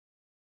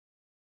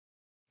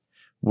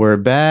We're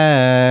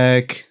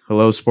back.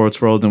 Hello,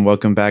 sports world, and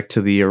welcome back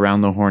to the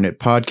Around the Hornet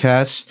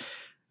Podcast.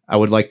 I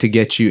would like to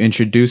get you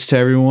introduced to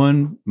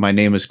everyone. My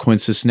name is Quinn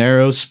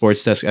Cisneros,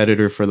 sports desk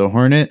editor for the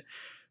Hornet.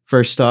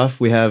 First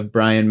off, we have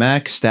Brian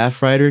Mack,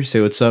 staff writer.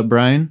 Say what's up,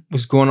 Brian.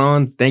 What's going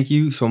on? Thank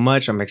you so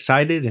much. I'm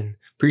excited and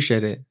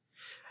appreciate it.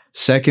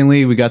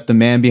 Secondly, we got the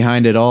man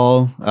behind it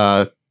all,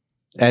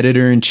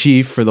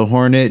 editor-in-chief for the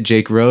Hornet,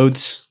 Jake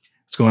Rhodes.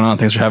 What's going on?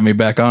 Thanks for having me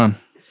back on.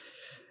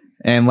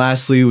 And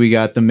lastly, we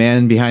got the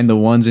man behind the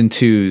ones and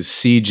twos,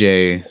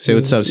 CJ. Say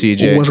what's up,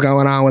 CJ. What's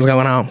going on? What's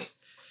going on?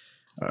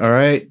 All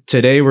right.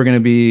 Today we're gonna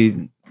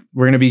be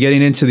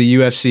getting into the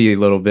UFC a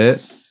little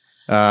bit.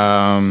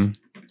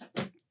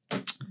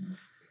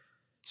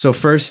 So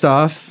first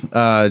off,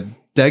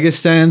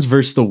 Dagestans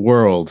versus the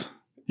world.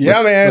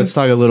 Yeah, man. Let's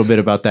talk a little bit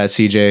about that,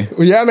 CJ.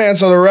 Well, yeah, man.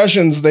 So the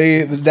Russians,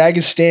 the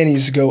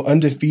Dagestanis go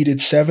undefeated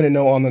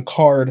 7-0 on the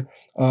card.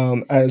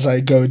 As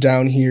I go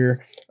down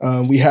here,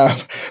 we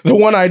have the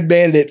one-eyed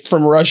bandit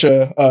from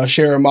Russia,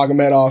 Sharon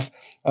Magomedov,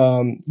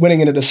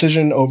 winning in a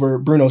decision over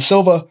Bruno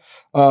Silva.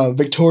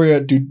 Victoria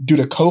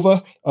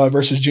Dudakova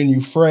versus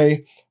Jinyu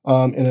Frey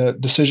in a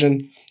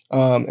decision.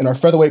 In our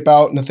featherweight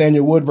bout,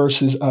 Nathaniel Wood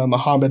versus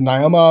Muhammad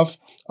Naimov.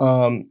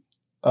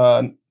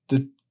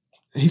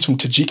 He's from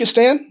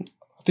Tajikistan.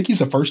 I think he's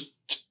the first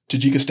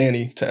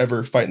Tajikistani to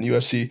ever fight in the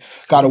UFC.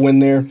 Got a win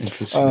there.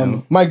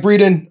 Mike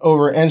Breeden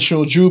over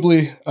Anshul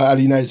Jubli out of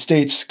the United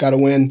States. Got a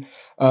win.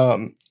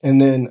 And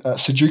then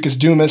Cedricus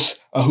Dumas,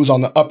 who's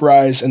on the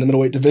uprise in the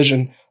middleweight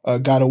division,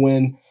 got a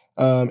win.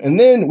 And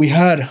then we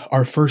had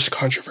our first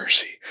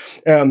controversy.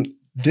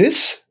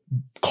 This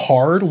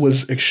card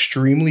was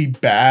extremely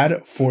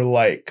bad for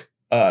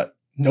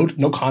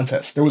no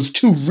contest. There was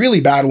two really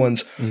bad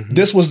ones. Mm-hmm.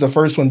 This was the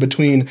first one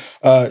between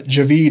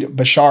Javid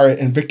Bashara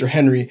and Victor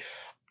Henry.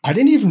 Did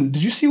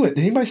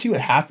anybody see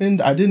what happened?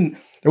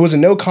 There was a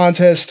no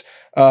contest.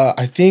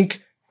 I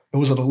think it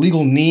was an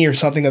illegal knee or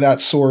something of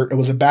that sort. It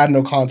was a bad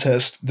no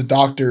contest. The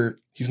doctor,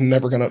 he's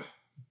never going to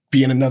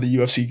be in another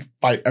UFC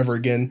fight ever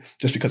again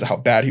just because of how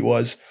bad he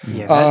was.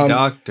 Yeah,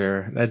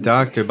 that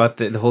doctor about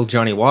the whole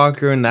Johnny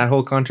Walker and that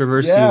whole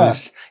controversy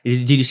was.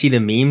 Did you see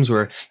the memes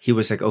where he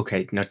was like,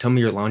 okay, now tell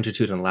me your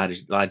longitude and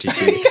latitude?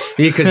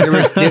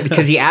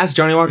 because he asked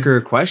Johnny Walker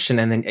a question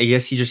and then I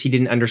guess he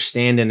didn't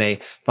understand in a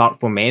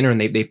thoughtful manner and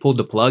they pulled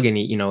the plug and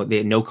they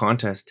had no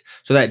contest.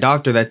 So that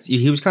doctor,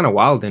 he was kind of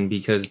wild in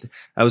because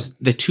that was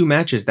the two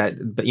matches that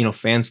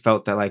fans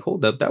felt that like,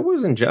 hold up, that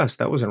wasn't just,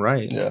 that wasn't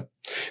right. Yeah.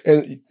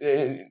 And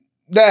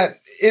that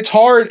it's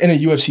hard in a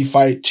UFC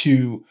fight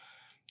to,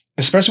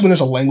 especially when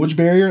there's a language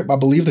barrier. I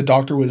believe the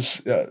doctor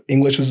was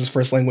English was his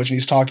first language, and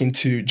he's talking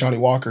to Johnny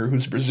Walker,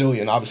 who's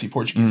Brazilian. Obviously,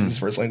 Portuguese is his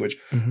first language.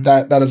 Mm-hmm.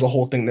 That is a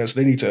whole thing there.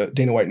 So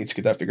Dana White needs to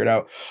get that figured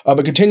out.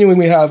 But continuing,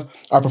 we have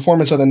our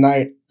performance of the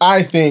night.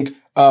 I think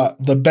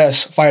the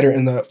best fighter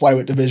in the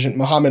flyweight division,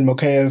 Mohamed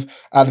Mokaev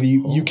out of the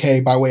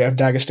UK by way of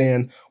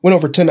Dagestan, went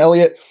over Tim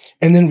Elliott,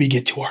 and then we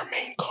get to our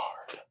main card.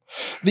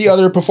 The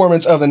other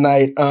performance of the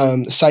night,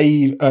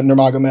 Saeed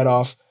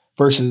Nurmagomedov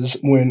versus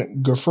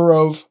Muin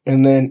Gafurov,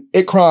 and then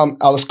Ikram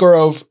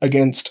Aliskerov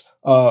against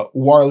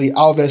Warley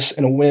Alves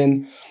in a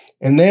win.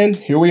 And then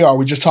here we are.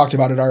 We just talked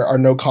about it, our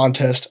no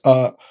contest.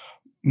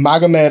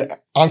 Magomed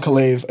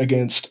Ankalaev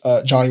against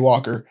Johnny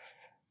Walker.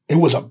 It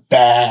was a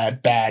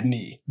bad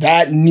knee.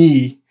 That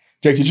knee.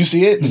 Jake, did you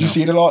see it? Did you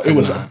see it at all? It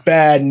was a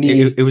bad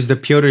knee. It was the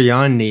Piotr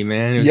Yan knee,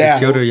 man. It was the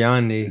Piotr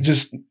Yan knee.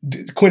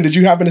 Quinn, did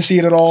you happen to see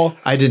it at all?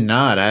 I did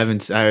not. I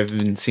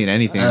haven't seen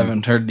anything. I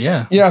haven't heard.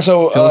 Yeah. Yeah.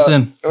 So fill us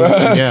in.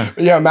 Yeah.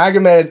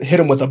 Magomed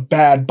hit him with a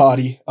bad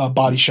body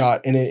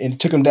shot, and it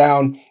took him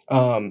down.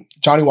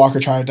 Johnny Walker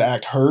tried to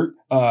act hurt,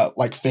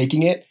 like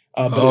faking it,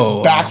 but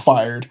it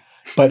backfired.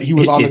 But he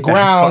was on the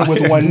ground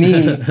with one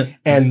knee,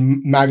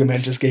 and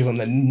Magomed just gave him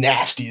the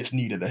nastiest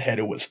knee to the head.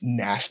 It was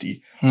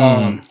nasty.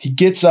 He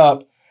gets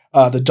up.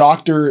 The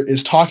doctor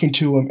is talking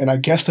to him, and I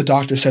guess the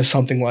doctor says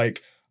something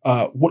like,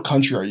 what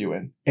country are you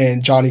in?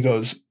 And Johnny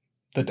goes,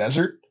 the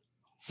desert?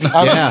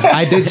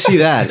 I did see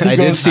that. He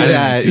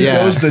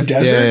goes the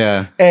desert.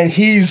 Yeah. And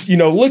he's,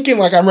 looking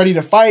like I'm ready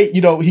to fight.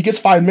 He gets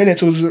 5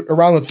 minutes. It was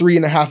around the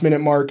 3.5 minute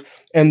mark.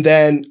 And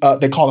then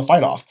they call the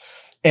fight off.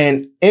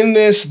 And in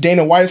this,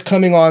 Dana White's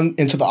coming on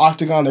into the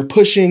octagon. They're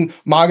pushing.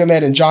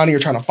 Magomed and Johnny are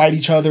trying to fight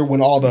each other when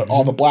all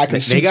the black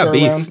and suits are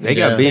around. They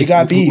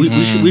got beef.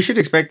 We should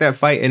expect that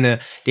fight.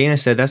 And Dana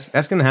said that's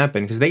going to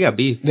happen because they got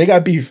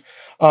beef.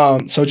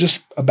 So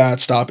just a bad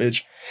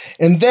stoppage.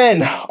 And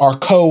then our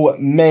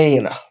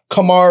co-main,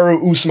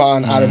 Kamaru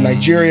Usman out of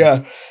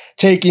Nigeria,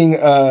 taking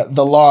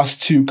the loss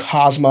to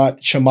Khamzat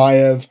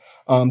Chimaev,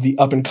 the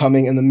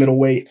up-and-coming in the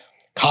middleweight.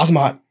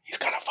 Khamzat, he's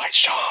going to fight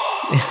Sean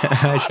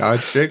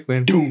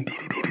Strickland.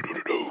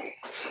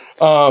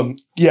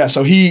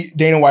 So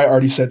Dana White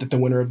already said that the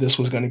winner of this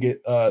was going to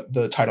get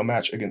the title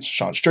match against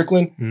Sean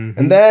Strickland. Mm-hmm.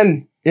 And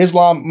then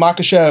Islam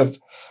Makhachev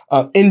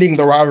ending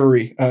the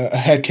rivalry, a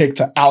head kick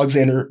to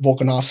Alexander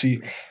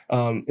Volkanovski.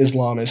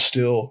 Islam is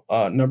still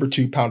number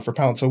 2 pound for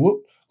pound.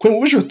 So Quinn,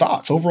 what was your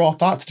overall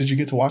thoughts? Did you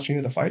get to watch any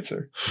of the fights?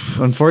 Or?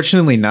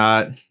 Unfortunately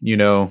not.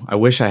 I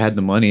wish I had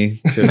the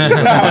money to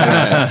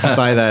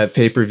buy that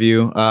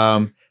pay-per-view.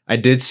 I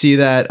did see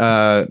that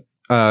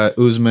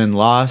Usman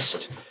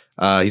lost.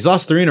 He's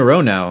lost 3 in a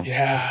row now.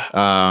 Yeah.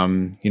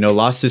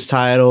 Lost his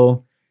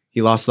title.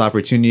 He lost the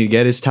opportunity to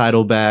get his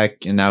title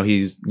back, and now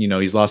he's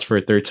lost for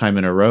a 3rd time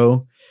in a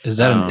row. Is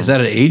that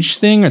an age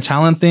thing, a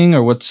talent thing,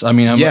 or what's? I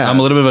mean, I'm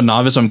a little bit of a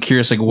novice. So I'm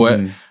curious, like what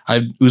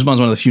Usman's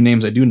one of the few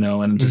names I do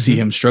know, and to see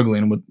him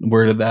struggling,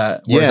 where's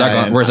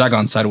that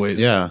gone sideways?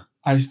 Yeah,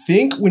 I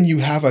think when you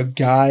have a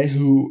guy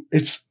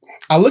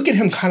I look at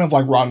him kind of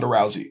like Ronda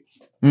Rousey,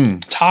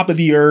 top of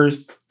the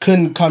earth,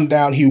 couldn't come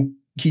down.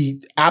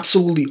 He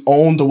absolutely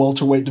owned the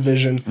welterweight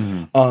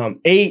division.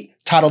 8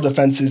 title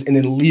defenses, and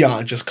then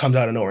Leon just comes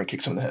out of nowhere and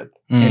kicks him in the head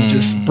and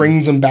just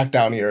brings him back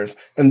down to earth,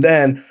 and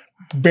then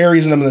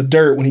buries him in the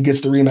dirt when he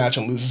gets the rematch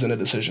and loses in a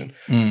decision.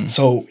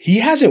 So he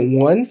hasn't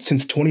won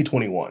since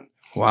 2021.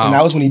 Wow. And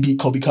that was when he beat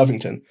Kobe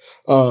Covington.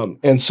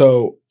 And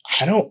so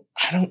I don't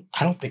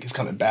think he's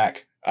coming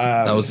back.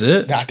 That was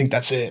it? I think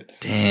that's it.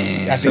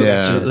 Dang. I think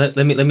that's it.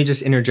 Let me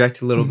just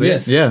interject a little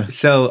bit. Yeah.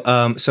 So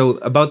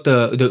about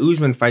the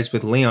Usman fights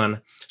with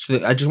Leon. So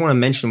I just want to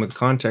mention with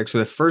context, for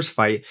the first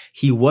fight,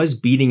 he was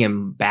beating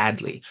him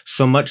badly.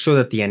 So much so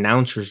that the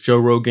announcers, Joe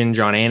Rogan,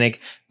 John Anik,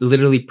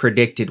 literally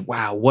predicted,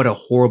 wow, what a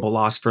horrible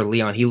loss for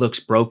Leon. He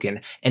looks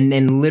broken. And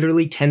then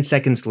literally 10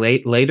 seconds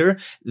later,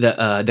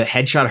 the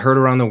headshot heard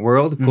around the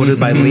world, quoted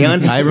by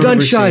Leon. I remember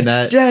gunshot, seeing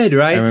that. Dead,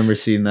 right? I remember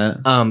seeing that.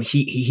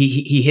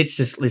 He hits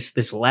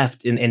this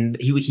left and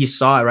he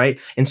saw it, right?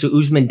 And so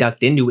Usman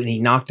ducked into it and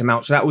he knocked him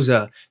out. So that was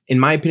in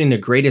my opinion, the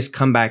greatest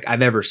comeback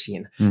I've ever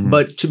seen.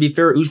 But to be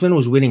fair, Usman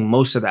was winning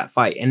most of that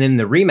fight. And in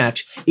the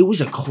rematch, it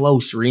was a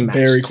close rematch.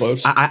 Very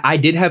close. I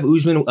did have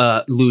Usman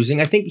losing.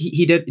 I think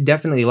he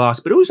definitely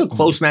lost, but it was a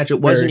close match.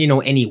 It wasn't,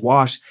 any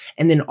wash.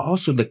 And then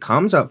also the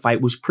Khamzat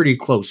fight was pretty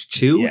close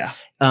too. Yeah.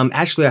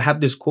 Actually, I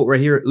have this quote right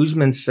here.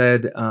 Usman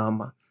said,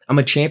 I'm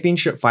a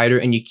championship fighter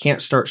and you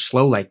can't start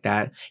slow like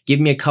that.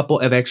 Give me a couple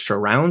of extra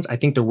rounds. I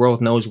think the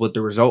world knows what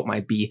the result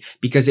might be,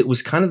 because it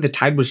was kind of the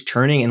tide was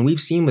turning, and we've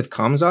seen with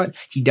Khamzat,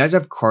 he does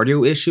have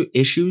cardio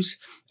issues.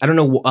 I don't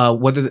know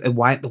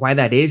why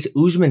that is.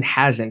 Usman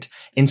hasn't.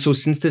 And so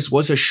since this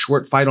was a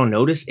short fight on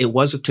notice, it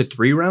was to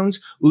 3 rounds.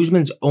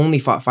 Usman's only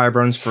fought 5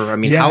 rounds for,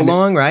 how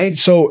long, right?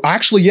 So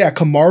actually,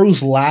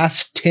 Kamaru's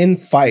last 10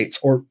 fights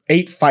or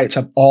 8 fights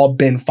have all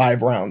been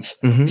 5 rounds.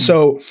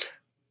 So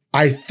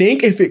I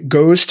think if it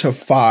goes to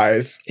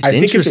 5,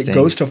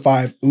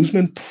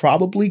 Usman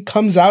probably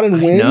comes out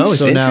and wins. No,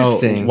 it's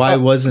interesting. Now, why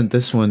was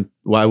this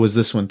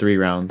one 3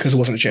 rounds? Because it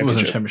wasn't a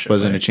championship.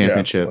 Wasn't a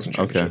championship. Yeah, it wasn't a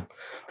championship.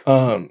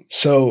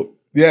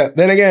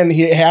 Then again,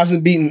 he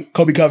hasn't beaten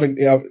Kobe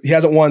Covington. He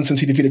hasn't won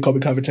since he defeated Kobe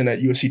Covington at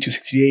UFC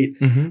 268.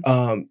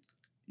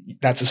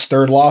 That's his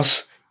 3rd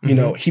loss.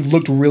 He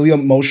looked really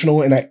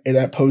emotional in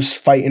that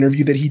post-fight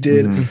interview that he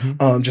did,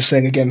 just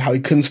saying again how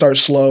he couldn't start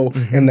slow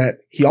and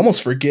that he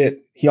almost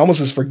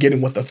is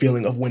forgetting what the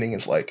feeling of winning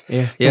is like.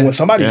 Yeah. And when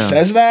somebody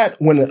says that,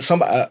 when some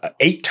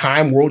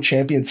 8-time world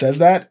champion says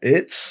that,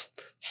 it's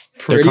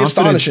pretty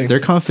astonishing.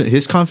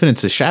 His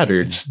confidence is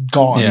shattered. It's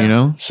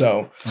gone.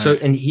 So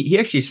and he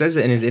actually says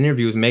it in his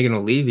interview with Megan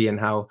O'Leary, and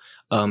how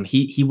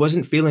he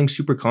wasn't feeling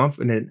super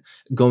confident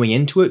going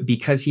into it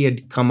because he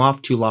had come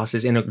off 2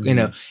 losses in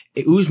a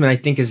Usman, I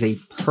think, is a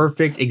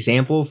perfect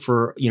example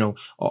for,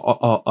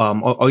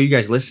 all you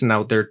guys listening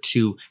out there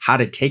to how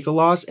to take a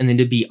loss and then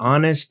to be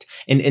honest.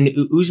 And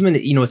Usman,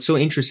 it's so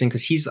interesting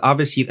because he's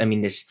obviously,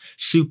 this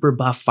super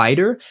buff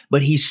fighter,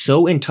 but he's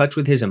so in touch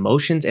with his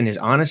emotions and his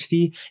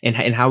honesty and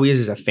how he is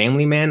as a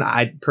family man.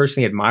 I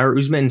personally admire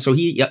Usman. And so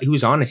he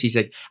was honest. He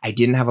said, I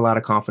didn't have a lot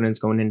of confidence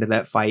going into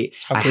that fight.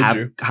 I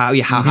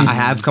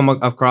have come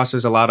across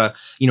as a lot of,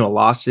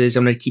 losses.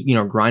 I'm going to keep,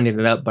 grinding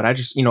it up, but I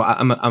just,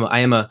 I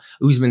am a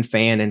Usman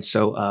fan. And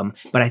so,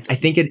 but I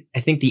think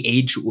the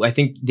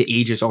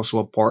age is also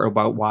a part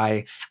about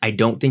why I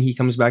don't think he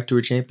comes back to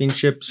a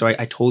championship. So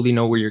I totally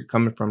know where you're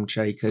coming from,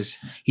 Che, because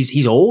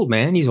he's old,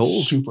 man. He's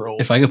old. Super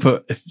old.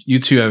 If you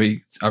two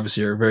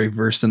obviously are very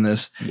versed in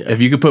this, if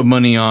you could put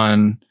money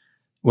on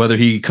whether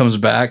he comes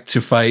back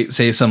to fight,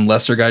 say, some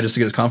lesser guy just to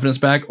get his confidence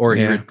back, or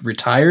he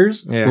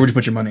retires, where would you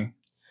put your money?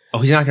 Oh,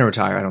 he's not going to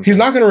retire. I don't. He's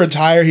not going to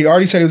retire. He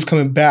already said he was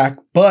coming back,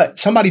 but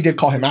somebody did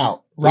call him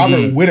out.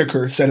 Robert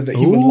Whitaker said that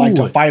he would like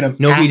to fight him.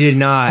 No, he did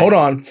not. Hold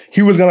on.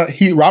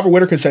 Robert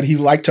Whitaker said he'd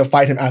like to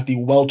fight him at the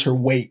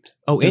welterweight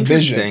division.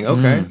 Interesting.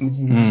 Okay.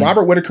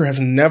 Robert Whitaker has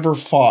never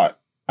fought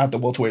at the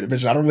welterweight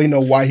division. I don't really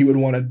know why he would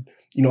want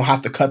to,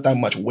 have to cut that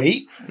much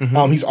weight.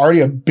 He's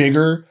already a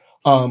bigger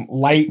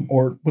light,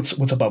 or what's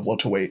above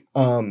welterweight?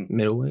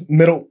 Middleweight.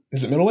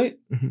 Is it middleweight?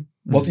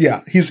 Well,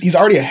 yeah, he's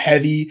already a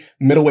heavy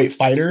middleweight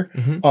fighter,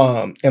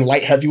 and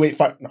light heavyweight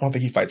fight. I don't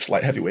think he fights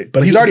light heavyweight,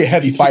 but he's already a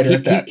heavy fighter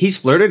at that. He's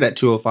flirted at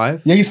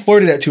 205. Yeah, he's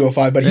flirted at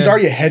 205, but he's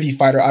already a heavy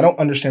fighter. I don't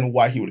understand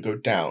why he would go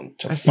down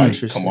to fight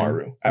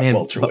Kamaru at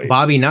welterweight.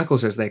 Bobby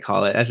Knuckles, as they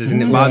call it. That's his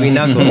name, Bobby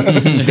Knuckles.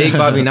 Big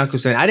Bobby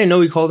Knuckles. I didn't know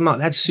he called him out.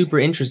 That's super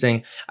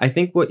interesting. I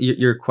think what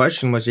your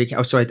question was, Jake.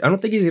 So I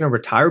don't think he's going to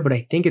retire, but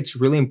I think it's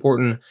really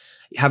important.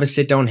 Have a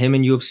sit down him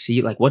and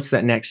UFC. Like, what's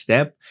that next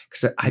step?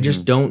 Because I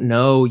just don't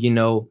know.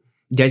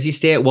 Does he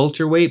stay at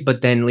welterweight?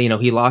 But then,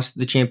 he lost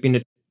the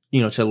champion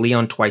to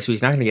Leon twice, so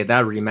he's not going to get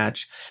that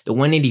rematch. The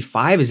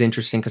 185 is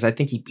interesting because I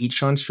think he beat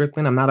Sean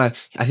Strickland. I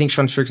think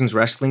Sean Strickland's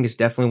wrestling is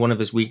definitely one of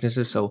his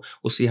weaknesses, so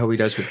we'll see how he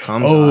does with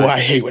Kamzat. Oh, I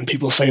hate when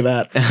people say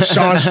that.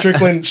 Sean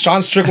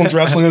Strickland's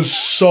wrestling is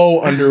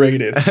so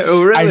underrated.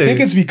 Oh, really? I think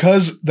it's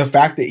because the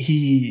fact that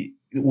he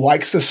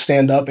likes to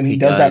stand up and he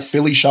does that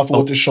Philly shuffle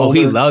with his shoulder.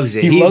 Oh, he loves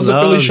it. He loves the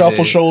Philly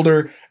shuffle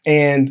shoulder.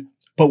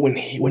 But when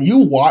you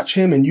watch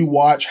him and you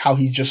watch how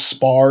he just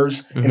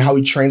spars and how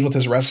he trains with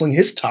his wrestling,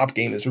 his top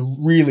game is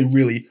really,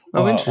 really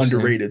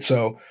underrated.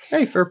 So,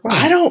 hey, fair point.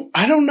 I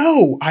don't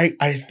know.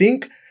 I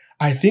think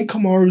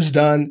Kamaru's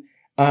done.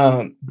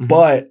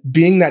 But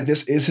being that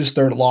this is his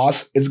third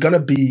loss, it's gonna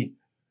be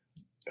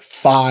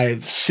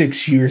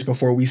 5-6 years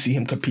before we see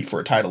him compete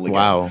for a title again.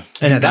 Wow!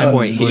 And at that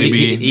point, he'll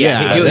be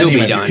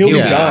done. He'll be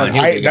done.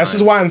 This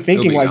is why I'm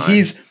thinking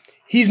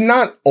he's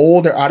not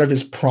old or out of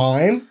his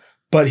prime.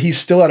 But he's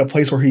still at a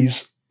place where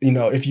he's,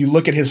 if you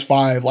look at his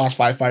last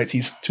 5 fights,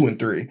 he's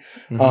 2-3.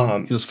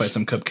 He'll just fight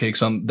some cupcakes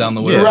down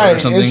the way or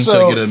something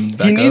to get him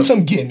back He needs up.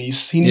 some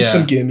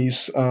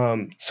gimmies.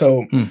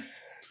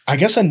 I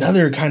guess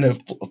another kind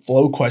of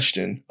flow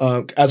question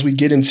as we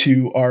get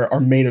into our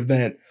main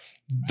event,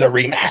 the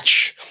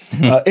rematch.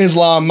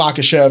 Islam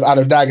Makhachev out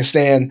of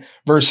Dagestan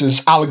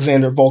versus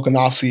Alexander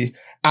Volkanovski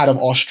out of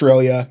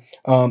Australia.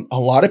 A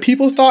lot of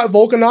people thought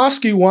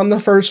Volkanovski won the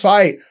first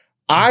fight.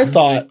 I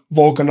thought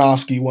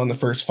Volkanovski won the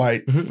first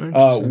fight.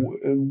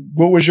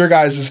 What was your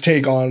guys'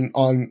 take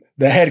on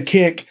the head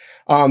kick?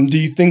 Do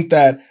you think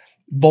that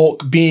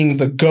Volk being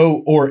the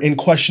GOAT or in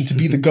question to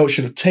be the GOAT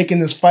should have taken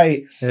this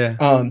fight?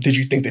 Yeah. Did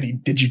you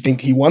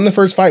think he won the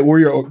first fight? What were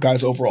your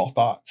guys' overall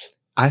thoughts?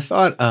 I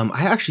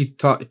actually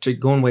thought,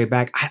 going way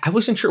back, I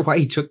wasn't sure why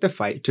he took the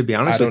fight, to be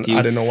honest with you.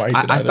 I didn't know why he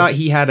did I thought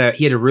he had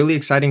a really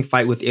exciting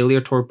fight with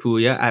Ilia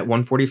Topuria at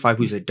 145,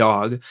 who's a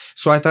dog.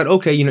 So I thought,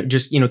 okay,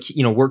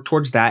 work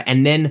towards that.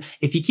 And then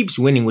if he keeps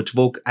winning, which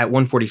Volk at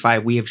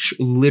 145, we have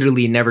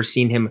literally never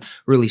seen him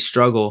really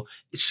struggle.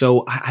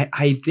 So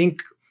I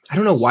think, I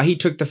don't know why he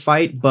took the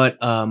fight, but,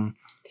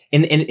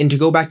 And to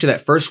go back to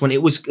that first one,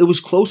 it was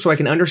close, so I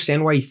can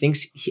understand why he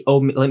thinks,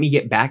 let me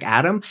get back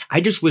at him.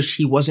 I just wish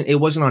it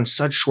wasn't on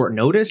such short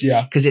notice.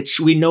 Yeah. Because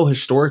we know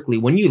historically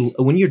when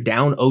you're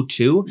down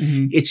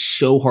 0-2, it's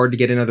so hard to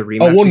get another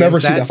rematch. Oh, we'll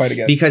never see that fight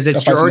again. Because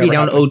you're already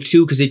down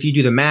 0-2, because if you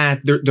do the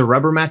math, the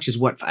rubber match is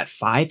what, at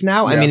 5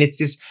 now? Yeah. I mean,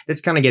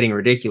 it's kind of getting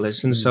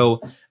ridiculous. And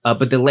so,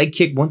 but the leg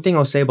kick, one thing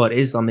I'll say about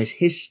Islam is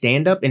his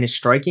stand-up and his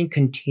striking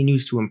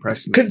continues to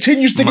impress me.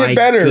 Continues to get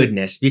better. My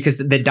goodness. Because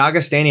the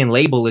Dagestanian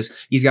label is,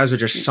 these guys are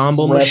just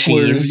sambo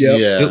machines. Yep.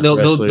 Yeah,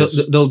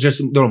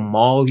 they'll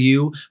maul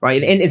you,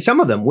 right? And some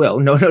of them will,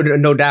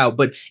 no doubt.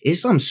 But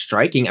Islam's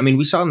striking. I mean,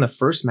 we saw in the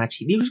first match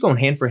he was going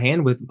hand for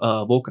hand with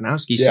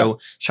Volkanovski. Yeah. So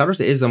shout out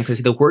to Islam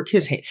because the work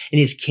his hand and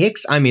his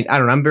kicks. I mean, I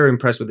don't know. I'm very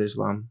impressed with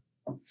Islam.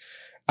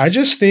 I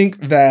just think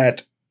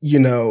that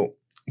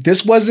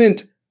this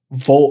wasn't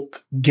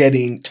Volk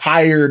getting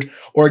tired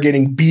or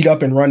getting beat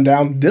up and run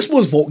down. This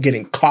was Volk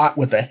getting caught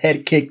with a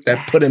head kick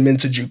that put him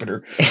into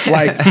Jupiter.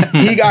 Like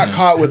he got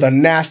caught with a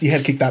nasty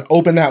head kick that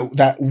opened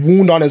that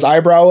wound on his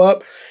eyebrow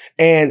up.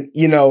 And,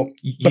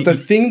 but the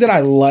thing that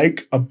I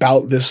like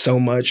about this so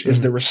much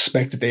is the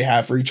respect that they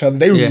have for each other.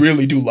 They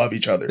really do love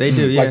each other. They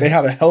do, yeah. Like they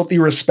have a healthy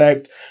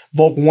respect.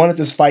 Volk wanted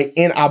this fight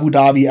in Abu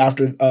Dhabi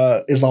after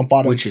Islam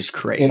fought him, which is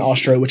crazy. In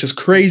Australia, which is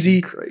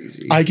crazy.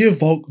 I give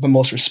Volk the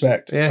most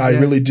respect. I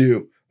really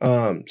do.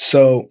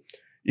 So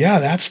yeah,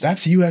 that's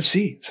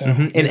UFC. So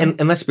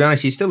and let's be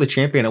honest, he's still a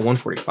champion at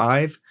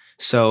 145.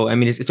 So I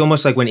mean, it's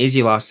almost like when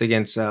Izzy lost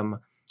against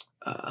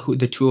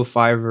the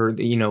 205 or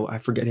I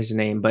forget his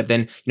name, but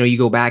then you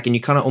go back and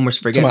you kind of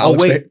almost forget.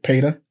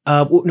 Peda?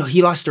 No,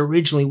 he lost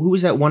originally. Who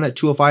was that one at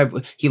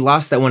 205? He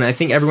lost that one. I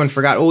think everyone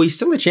forgot. Oh, he's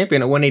still a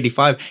champion at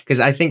 185 because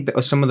I think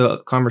that some of the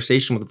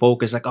conversation with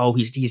Volk is like, oh,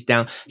 he's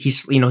down.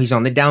 He's he's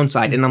on the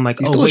downside, and I'm like,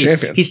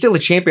 he's still a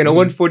champion at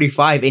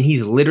 145, and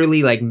he's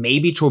literally like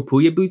maybe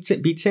Topuria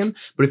beats him,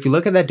 but if you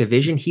look at that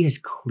division, he has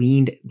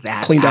cleaned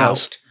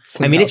out.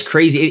 It's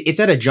crazy.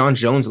 It's at a John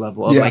Jones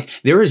level of like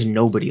there is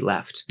nobody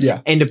left. Yeah,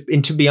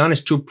 and to be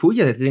honest,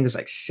 Topuria, I think is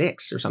like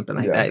 6 or something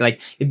like that.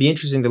 Like it'd be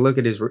interesting to look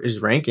at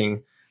his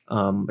ranking. But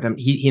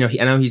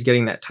I know he's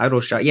getting that title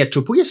shot. Yeah,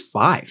 Topuria's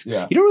 5.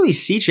 Yeah, you don't really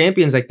see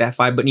champions like that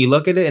 5, but you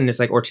look at it and it's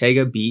like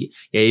Ortega beat,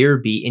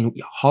 Yair beat, and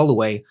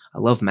Holloway. I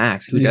love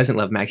Max. Who doesn't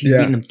love Max? He's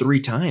beaten him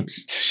 3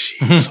 times.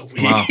 Jeez,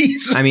 wow.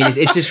 I mean,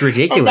 it's just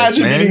ridiculous.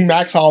 Imagine beating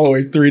Max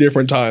Holloway 3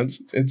 different times.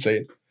 It's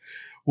insane.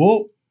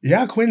 Well,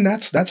 Yeah, Quinn,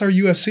 that's our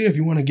UFC if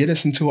you want to get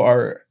us into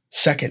our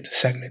second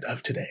segment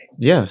of today.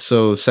 Yeah,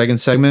 so second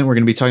segment, we're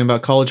going to be talking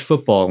about college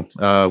football.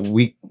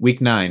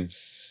 Week 9.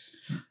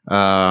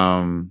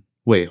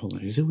 Wait, hold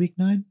on. Is it week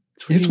 9?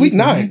 It's week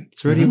 9.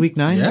 It's already week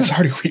 9? Yeah. It's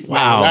already week 9.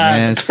 Wow,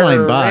 man. It's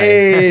flying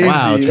by.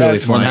 Wow, it's really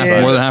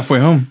flying. More than halfway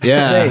home.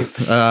 Yeah.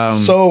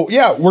 So,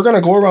 yeah, we're going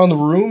to go around the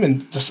room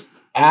and just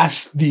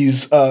ask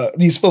these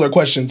filler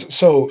questions.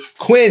 So,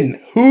 Quinn,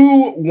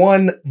 who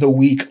won the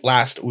week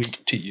last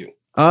week to you?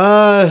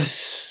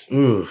 It's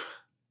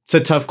a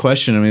tough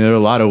question. I mean, there are a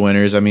lot of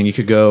winners. I mean, you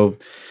can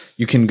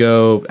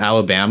go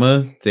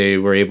Alabama. They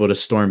were able to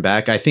storm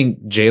back. I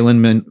think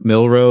Jalen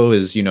Milroe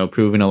is,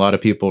 proving a lot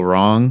of people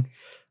wrong.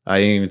 I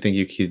didn't even think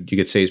you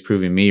could say he's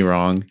proving me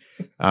wrong.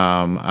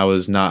 I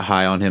was not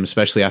high on him,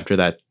 especially after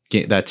that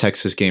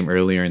Texas game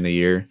earlier in the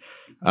year.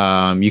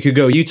 You could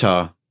go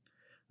Utah.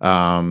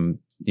 Although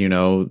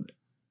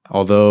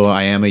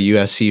I am a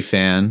USC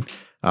fan,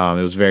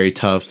 it was very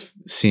tough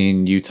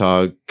seeing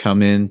Utah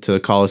come into the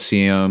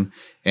Coliseum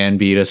and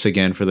beat us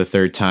again for the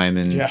third time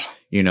in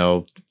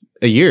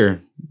a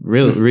year,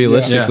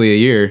 realistically a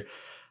year.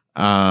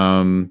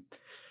 And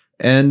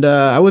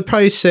I would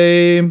probably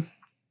say,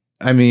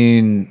 I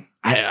mean,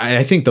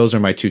 I think those are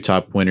my two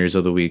top winners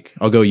of the week.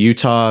 I'll go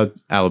Utah,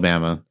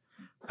 Alabama.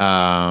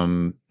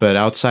 But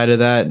outside of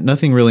that,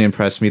 nothing really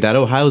impressed me. That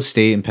Ohio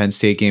State and Penn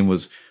State game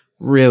was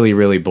really,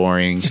 really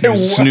boring.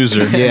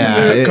 Snoozer.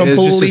 Yeah, it's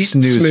just a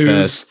snooze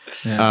fest.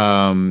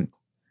 Yeah.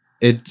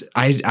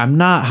 I'm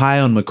not high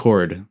on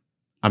McCord.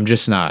 I'm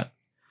just not.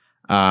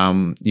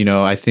 I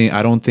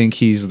don't think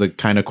he's the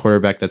kind of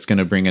quarterback that's going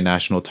to bring a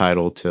national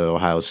title to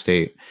Ohio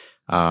State.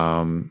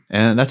 And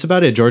that's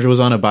about it. Georgia was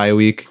on a bye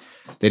week.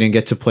 They didn't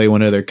get to play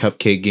one of their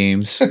cupcake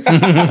games.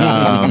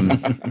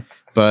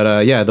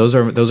 But those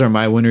are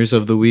my winners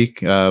of the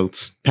week.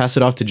 Let's pass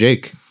it off to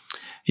Jake.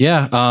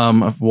 Yeah.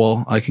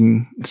 Well, I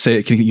can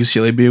say, can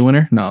UCLA be a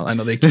winner? No, I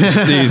know they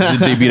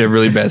beat a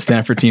really bad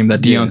Stanford team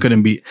that Deion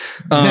couldn't beat.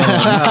 And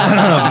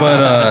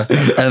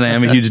I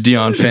am a huge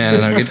Deion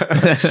fan, and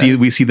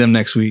we see them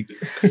next week.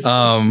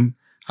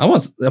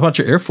 About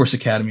your Air Force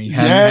Academy,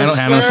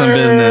 handling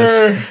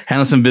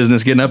some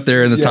business, getting up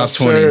there in the top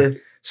 20,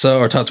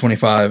 or top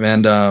 25,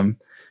 and I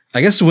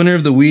guess the winner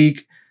of the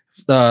week.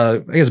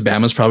 I guess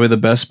Bama's probably the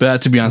best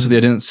bet. To be honest with you,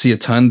 I didn't see a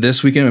ton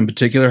this weekend in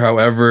particular.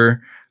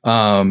 However,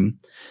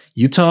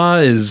 Utah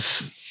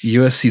is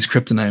USC's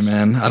kryptonite,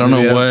 man. I don't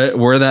know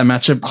where that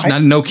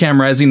matchup. No Cam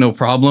Rising, no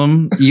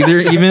problem either.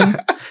 Even,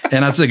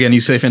 and that's again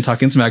UCLA fan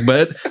talking smack.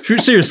 But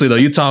seriously though,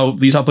 Utah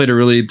played a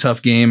really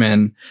tough game,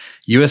 and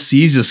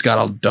USC's just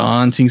got a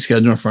daunting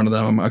schedule in front of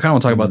them. I kind of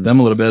want to talk about them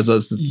a little bit as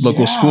the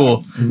local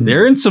school.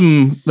 They're in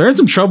some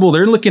trouble.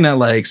 They're looking at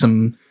like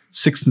some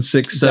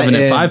 6-6,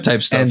 7-5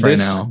 type stuff right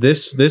now.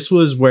 This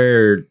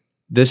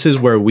is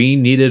where we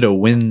needed a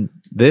win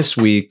this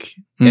week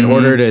in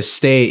order to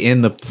stay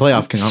in the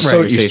playoff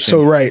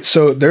conversation.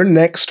 So their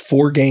next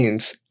 4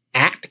 games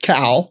at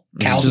Cal's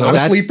not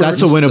a sleeper.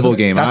 That's a winnable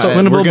game. That's a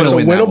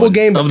winnable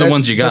game of the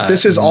ones you got. But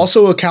this is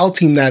also a Cal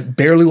team that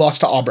barely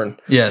lost to Auburn.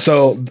 Yes.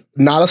 So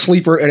not a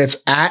sleeper, and it's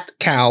at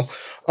Cal.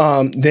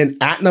 Then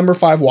at number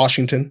 5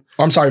 Washington.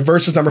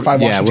 versus number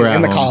 5 Washington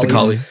and the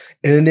Collie.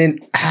 And then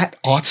at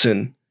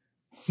Autzen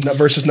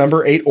versus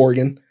number 8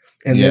 Oregon.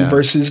 And then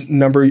versus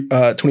number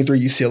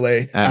 23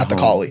 UCLA at the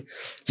Collie.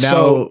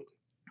 Now,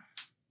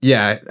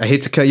 I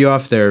hate to cut you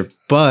off there,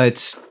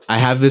 but I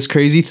have this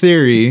crazy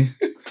theory.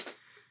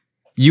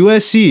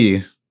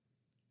 USC,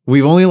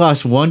 we've only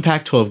lost 1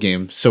 Pac-12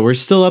 game, so we're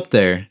still up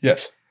there.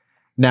 Yes.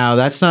 Now,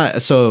 that's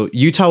not... So,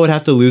 Utah would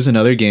have to lose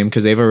another game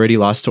because they've already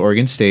lost to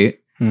Oregon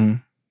State.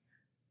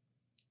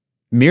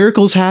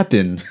 Miracles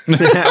happen. All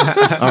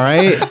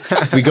right?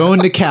 We go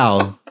into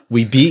Cal.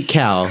 We beat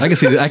Cal. I can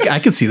see that. I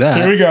can see that.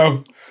 Here we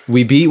go.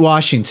 We beat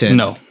Washington.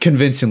 No.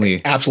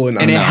 Convincingly. Absolutely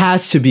not. And it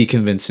has to be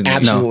convincing.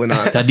 Absolutely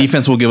not. That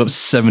defense will give up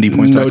 70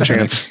 points. No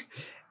chance.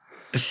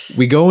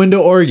 We go into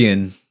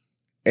Oregon.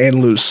 And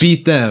lose.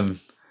 Beat them.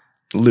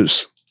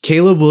 Lose.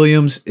 Caleb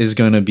Williams is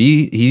going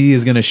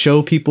to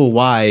show people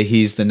why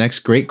he's the next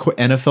great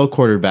NFL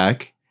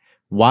quarterback,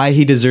 why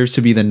he deserves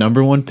to be the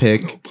number 1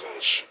 pick. Oh,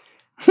 gosh.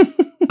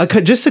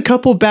 Just a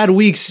couple bad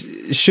weeks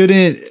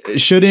shouldn't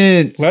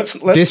let's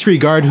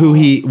disregard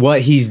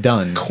what he's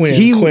done.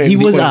 He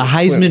was a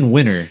Heisman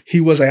winner. He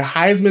was a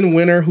Heisman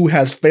winner who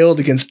has failed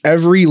against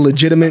every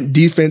legitimate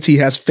defense he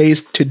has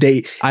faced to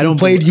date. He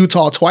played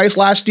Utah twice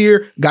last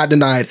year, got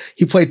denied.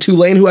 He played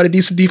Tulane, who had a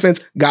decent defense,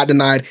 got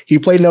denied. He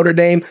played Notre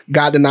Dame,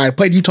 got denied.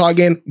 Played Utah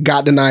again,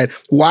 got denied.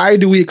 Why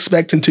do we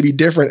expect him to be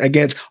different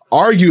against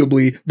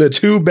arguably the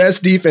 2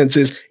 best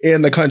defenses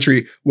in the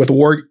country with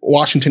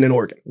Washington and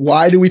Oregon?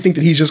 Why do we think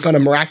that he's just going to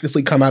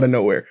miraculously come out of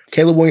nowhere?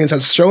 Caleb Williams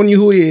has shown you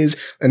who he is,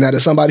 and that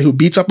is somebody who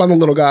beats up on the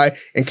little guy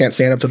and can't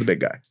stand up to the big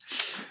guy.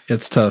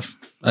 It's tough.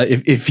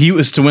 If he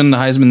was to win the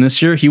Heisman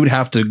this year, he would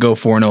have to go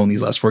 4-0 in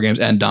these last 4 games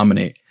and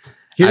dominate.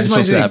 Here's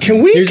my thing.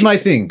 Here's my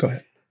thing. Go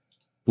ahead.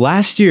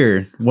 Last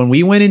year, when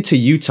we went into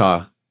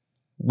Utah,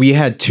 we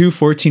had 2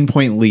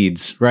 14-point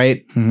leads,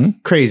 right?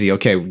 Crazy.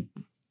 Okay.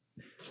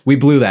 We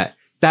blew that.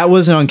 That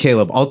wasn't on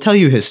Caleb. I'll tell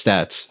you his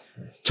stats.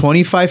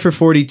 25 for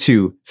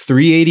 42,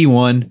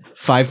 381,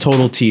 5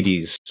 total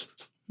TDs.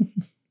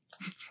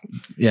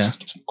 Yeah.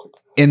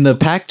 In the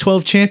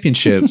Pac-12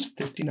 championship,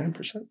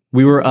 59%.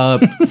 we were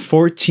up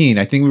 14.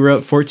 I think we were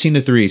up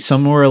 14-3,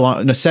 somewhere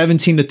along, no,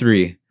 17-3.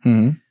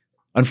 Mm-hmm.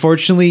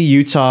 Unfortunately,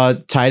 Utah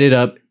tied it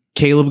up.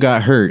 Caleb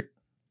got hurt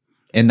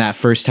in that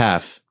first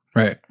half.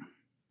 Right.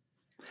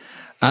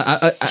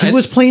 He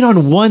was playing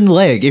on one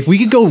leg. If we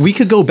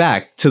could go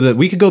back to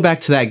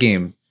that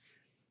game.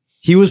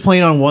 He was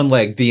playing on one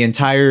leg the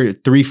entire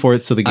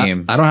 3/4 of the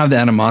game. I don't have the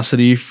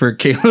animosity for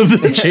Caleb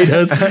that Jay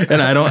does,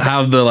 and I don't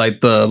have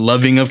the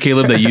loving of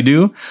Caleb that you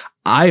do.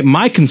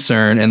 My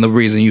concern and the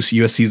reason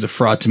USC is a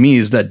fraud to me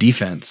is that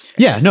defense.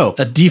 Yeah, no.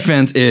 That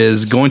defense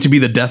is going to be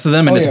the death of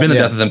them, and it's been the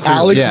death of them.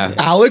 Clearly.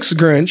 Alex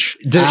Grinch.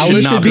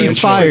 Alex should be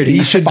fired.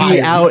 He should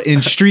be out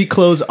in street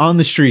clothes on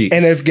the street.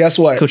 And guess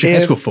what? Coaching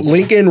high school If football.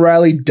 Lincoln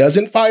Riley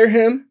doesn't fire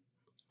him,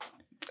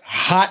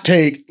 hot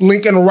take,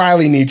 Lincoln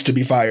Riley needs to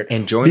be fired.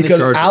 And join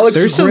because the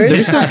Chargers.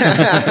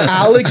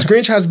 Alex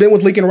Grinch has been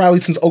with Lincoln Riley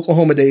since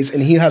Oklahoma days,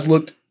 and he has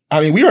looked. I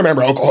mean, we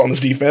remember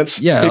Oklahoma's defense.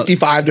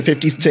 55 to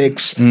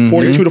 56,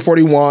 42 to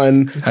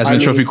 41.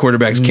 Heisman Trophy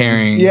quarterbacks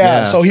carrying.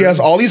 Yeah, so he has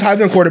all these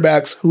Heisman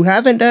quarterbacks who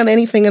haven't done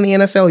anything in the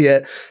NFL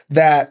yet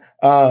that,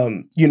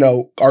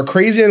 are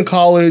crazy in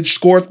college,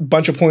 score a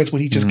bunch of points, but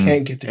he just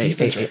can't get the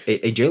defense right.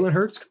 Hey, Jalen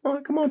Hurts,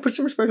 come on, put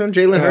some respect on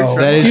Jalen Hurts.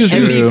 That is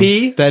true.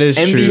 MVP. That is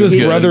MVP. true. He was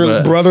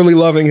good, brotherly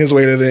loving his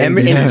way to the and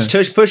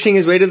tush pushing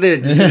his way to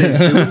the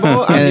Super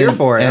Bowl. I'm here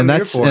for it.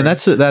 That's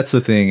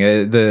the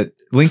thing. The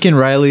Lincoln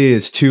Riley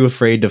is too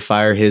afraid to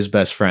fire his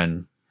best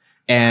friend,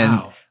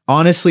 and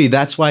honestly,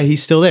 that's why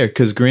he's still there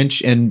because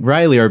Grinch and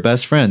Riley are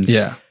best friends.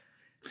 Yeah.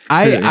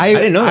 I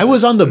didn't know I that.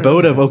 was on the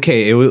boat of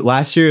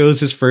last year it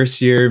was his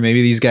first year.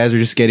 Maybe these guys are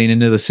just getting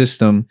into the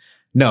system.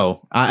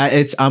 No,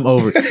 I'm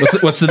over.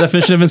 What's the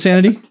definition of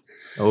insanity?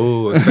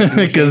 Oh,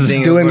 because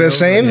doing the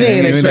same thing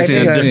and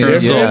expecting a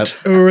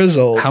different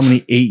result. How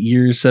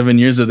many 7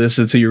 years of this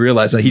until you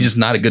realize that he's just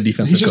not a good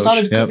defensive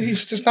coach?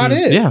 He's just not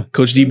it. Yeah,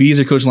 coach DBs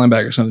or coach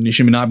linebacker or something. You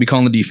should not be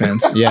calling the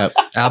defense. Yeah,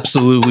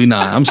 absolutely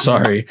not. I'm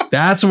sorry.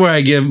 That's where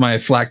I give my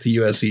flack to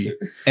USC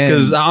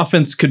because the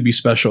offense could be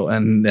special.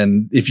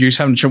 And if you're just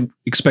having to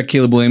expect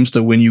Caleb Williams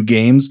to win you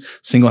games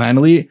single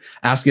handedly,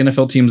 ask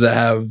NFL teams that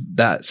have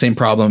that same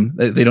problem.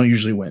 They don't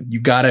usually win. You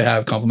got to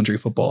have complementary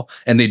football,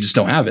 and they just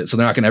don't have it. So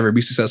they're not going to ever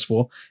be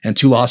successful, and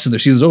 2 losses, their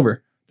season's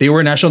over. They were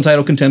a national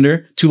title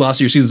contender. 2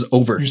 losses, your season's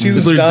over. Your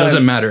season's it done.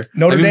 Doesn't matter.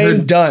 Notre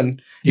Dame done.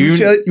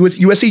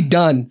 USC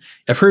done.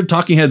 I've heard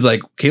talking heads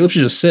like Caleb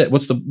should just sit.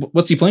 What's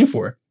he playing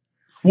for?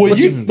 What's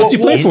he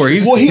playing for?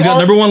 He's got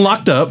number 1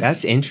 locked up.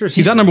 That's interesting.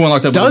 He's got number 1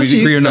 locked up. Does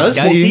he? Agree or not?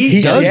 Does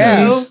he?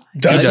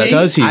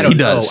 Does he? I don't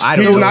know.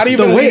 He's not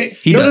even the way.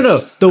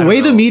 The way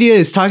the media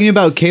is talking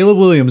about Caleb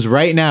Williams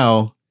right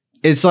now.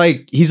 It's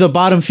like he's a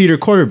bottom feeder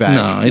quarterback.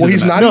 No,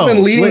 he's not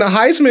even leading the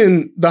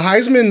Heisman.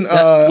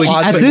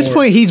 At this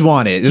point, he's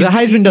won it. The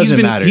Heisman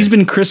doesn't matter. He's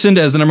been christened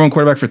as the number 1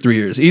 quarterback for 3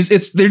 years. He's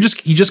just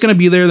going to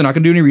be there. They're not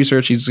going to do any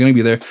research. He's just going to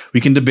be there. We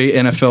can debate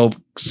NFL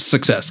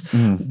success.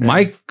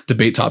 My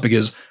debate topic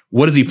is,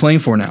 what is he playing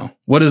for now?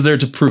 What is there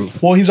to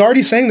prove? Well, he's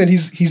already saying that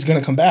he's going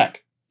to come back.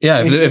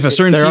 Yeah, if a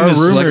certain team is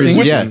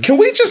selecting, can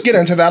we just get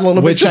into that a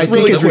little bit? Which I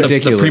think is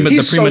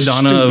ridiculous. The prima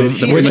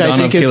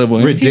donna of Caleb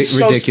Williams.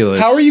 Ridiculous.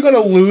 How are you going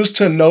to lose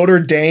to Notre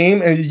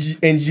Dame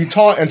and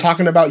Utah and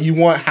talking about you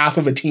want half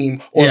of a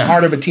team or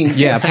part of a team?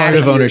 Yeah, part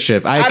of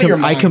ownership.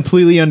 I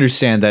completely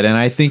understand that, and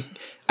I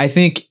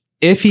think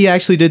if he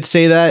actually did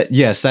say that,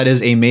 yes, that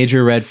is a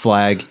major red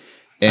flag.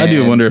 I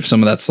do wonder if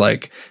some of that's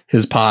like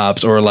his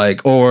pops or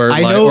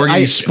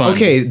getting spun.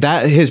 Okay,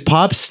 that his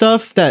pop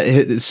stuff,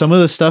 some of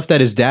the stuff that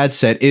his dad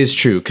said is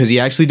true because he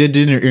actually did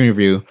an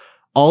interview.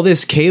 All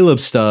this Caleb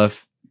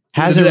stuff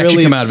hasn't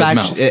really come out of his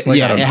mouth.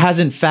 It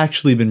hasn't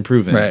factually been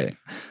proven. Right.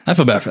 I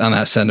feel bad on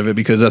that end of it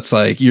because that's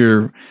like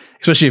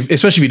especially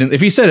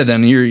if he said it,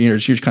 then you're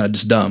kind of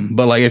just dumb.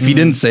 But like if he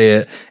didn't say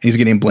it, and he's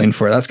getting blamed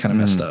for it. That's kind of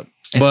messed up.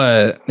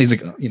 But he's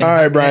like, all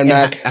right, Brian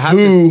Mack,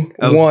 who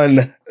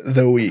won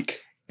the week?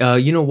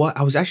 You know what?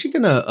 I was actually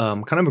gonna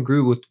kind of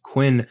agree with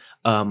Quinn.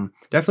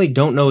 Definitely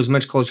don't know as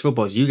much college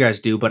football as you guys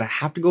do, but I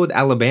have to go with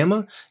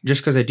Alabama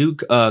just because I do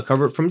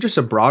cover it from just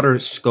a broader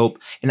scope.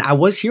 And I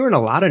was hearing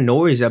a lot of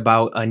noise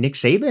about Nick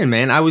Saban,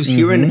 man. I was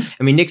hearing,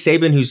 Nick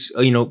Saban, who's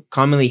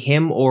commonly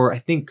him, or I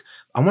think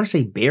I want to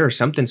say Bear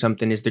something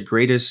is the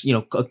greatest,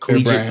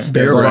 collegiate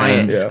Bear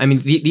Bryant. Yeah. I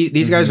mean,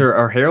 these guys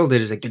are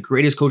heralded as like the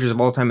greatest coaches of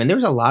all time. And there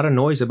was a lot of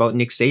noise about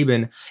Nick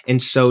Saban.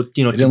 And so,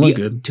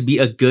 to be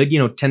a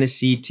good,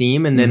 Tennessee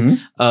team. And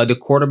then the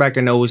quarterback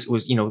I know was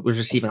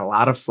receiving a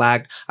lot of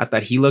flack. I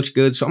thought he looked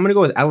good. So I'm going to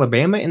go with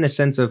Alabama in the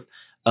sense of,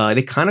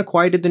 they kind of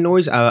quieted the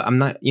noise. I'm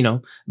not,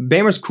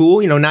 Bama's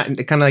cool, not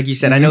kind of like you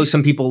said. I know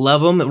some people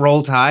love them,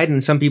 Roll Tide,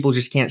 and some people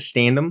just can't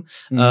stand them.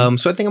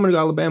 So I think I'm going to go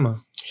Alabama.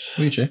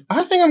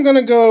 I think I'm going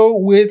to go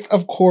with,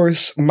 of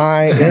course,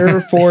 my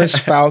Air Force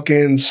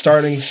Falcons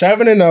starting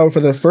 7-0 for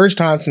the first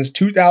time since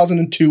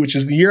 2002, which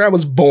is the year I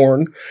was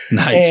born.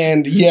 Nice.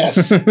 And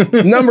yes,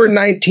 number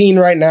 19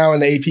 right now in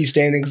the AP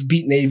standings,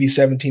 beat Navy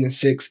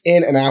 17-6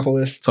 in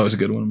Annapolis. It's always a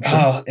good one.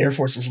 Oh, Air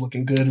Force is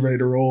looking good, ready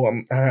to roll.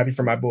 I'm happy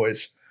for my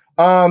boys.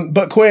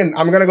 But Quinn,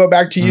 I'm going to go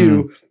back to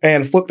you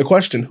and flip the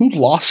question. Who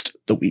lost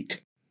the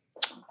week?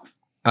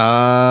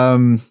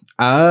 Well,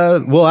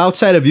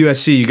 outside of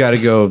USC, you got to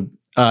go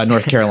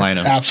North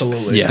Carolina.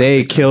 Absolutely. Yeah.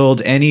 They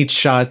killed any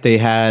shot they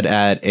had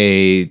at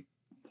a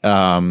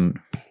college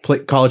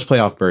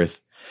playoff berth.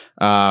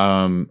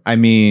 I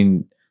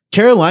mean,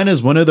 Carolina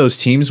is one of those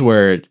teams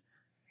where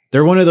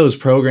they're one of those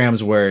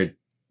programs where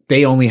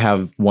they only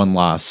have one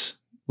loss.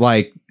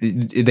 Like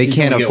they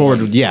can't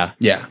afford. Yeah.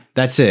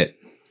 That's it.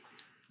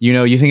 You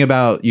know,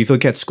 you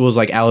look at schools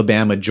like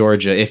Alabama,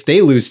 Georgia. If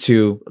they lose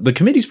two, the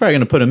committee's probably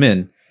going to put them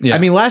in. Yeah. I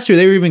mean, last year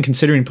they were even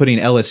considering putting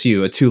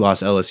LSU, a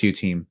 2-loss LSU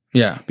team.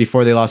 Yeah.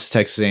 Before they lost to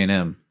Texas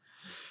A&M.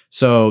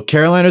 So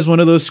Carolina is one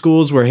of those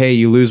schools where, hey,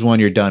 you lose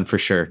one, you're done for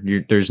sure.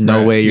 There's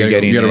no way you're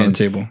getting on in. the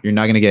table. You're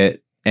not going to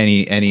get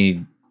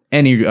any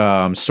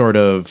sort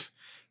of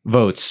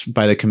votes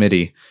by the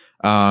committee.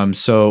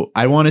 So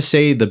I want to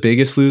say the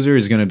biggest loser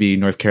is going to be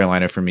North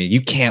Carolina for me.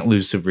 You can't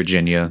lose to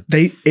Virginia.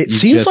 It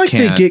seems like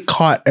they get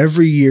caught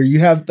every year. You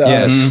have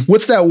the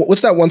what's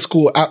that one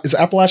school? Is it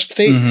Appalachian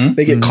State? Mm-hmm.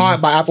 They get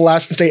caught by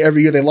Appalachian State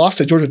every year. They lost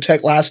to Georgia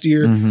Tech last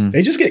year.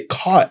 They just get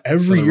caught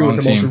every year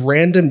with the most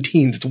random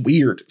teams. It's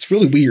weird. It's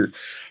really weird.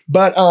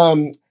 But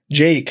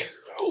Jake,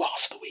 who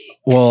lost the week?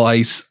 Well,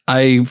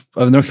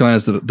 North Carolina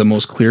is the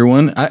most clear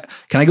one.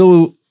 Can I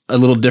go a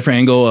little different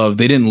angle of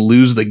they didn't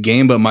lose the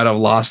game, but might have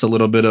lost a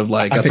little bit of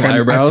like got some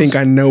eyebrows. I think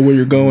I know where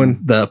you're going.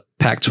 The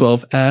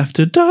Pac-12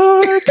 after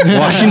dark,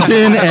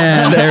 Washington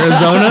and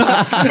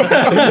Arizona.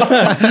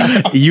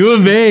 U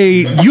of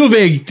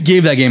A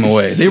gave that game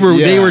away. They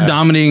were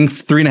dominating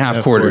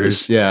 3.5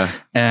 quarters. Yeah.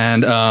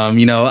 And,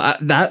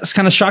 that's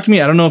kind of shocked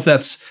me. I don't know if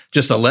that's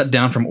just a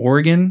letdown from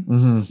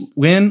Oregon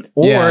win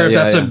or if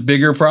that's a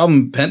bigger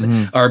problem.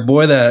 Our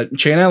boy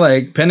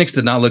Penix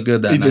did not look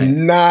good that night. He did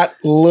not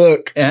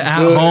look at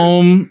good.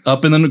 Home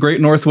up in the great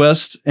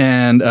Northwest.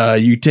 And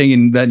you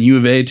taking that U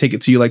of A, take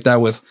it to you like that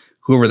with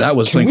whoever that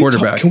was playing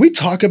quarterback. Can we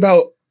talk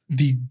about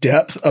the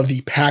depth of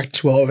the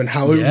Pac-12 and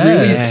how it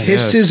really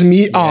pisses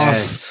me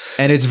off?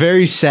 And it's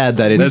very sad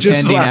that it's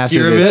ending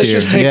after this year.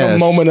 Let's just take a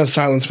moment of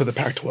silence for the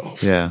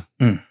Pac-12. Yeah.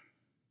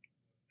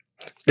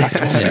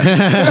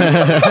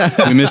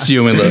 We miss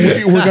you and love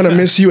you. We're gonna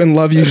miss you and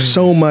love you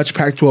so much,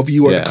 Pac-12.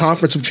 You are the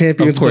conference of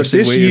champions. But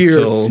this year,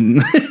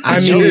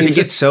 it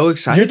gets so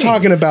exciting. You're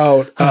talking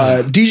about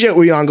DJ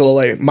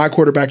Uiagalelei, my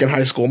quarterback in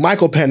high school,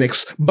 Michael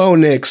Penix, Bo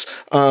Nix,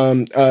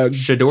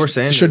 Shador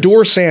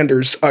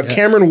Sanders,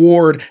 Cameron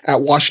Ward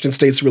at Washington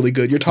State's really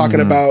good. You're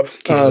talking about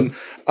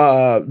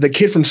the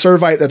kid from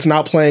Servite that's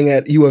not playing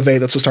at U of A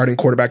that's the starting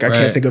quarterback. I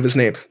can't think of his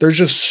name. There's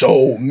just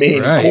so many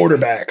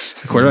quarterbacks.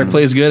 The quarterback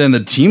plays good, and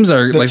the teams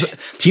are good.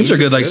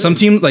 Like some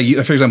teams, like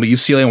for example,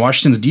 UCLA and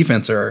Washington's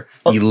defense are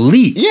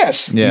elite.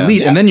 Yes,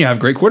 elite, and then you have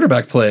great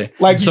quarterback play.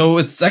 So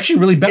it's actually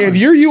really balanced.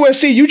 If you're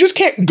USC, you just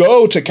can't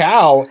go to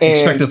Cal and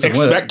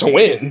expect to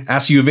win.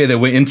 Ask U of A, they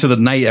went into the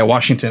night at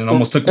Washington and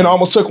almost took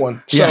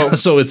one.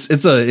 So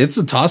it's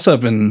a toss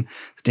up, and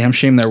damn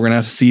shame that we're gonna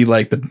have to see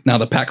like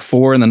the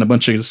Pac-4 and then a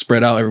bunch of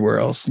spread out everywhere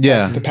else.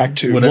 Yeah, the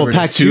Pac-2. Well,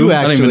 Pac-2 actually.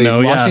 I don't even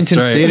know.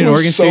 Washington State and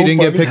Oregon State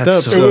didn't get picked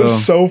up. It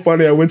was so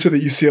funny. I went to the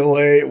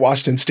UCLA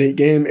Washington State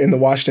game, and the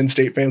Washington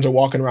State fans are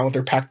walking around with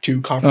their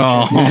Pac-2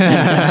 conference.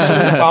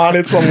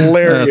 It's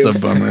hilarious. That's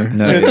a bummer.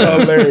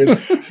 It's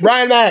hilarious.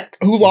 Ryan Mack,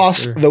 who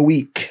lost the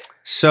week?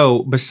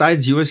 So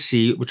besides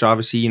USC, which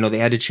obviously, they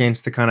had a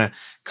chance to kind of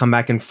come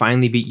back and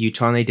finally beat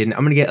Utah, and they didn't.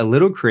 I'm going to get a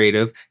little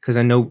creative because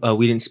I know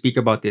we didn't speak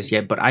about this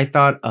yet, but I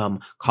thought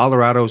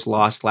Colorado's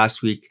loss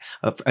last week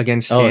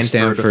against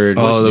Stanford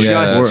was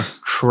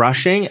just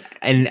crushing.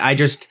 And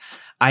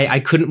I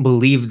couldn't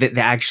believe that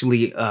they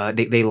actually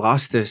they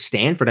lost to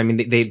Stanford. I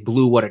mean, they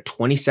blew a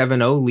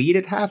 27-0 lead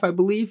at half, I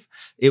believe.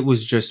 It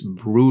was just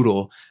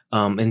brutal.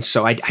 And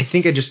so I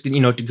think I just,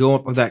 to go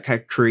up with that kind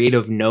of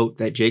creative note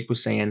that Jake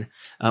was saying,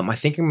 I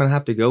think I'm going to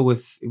have to go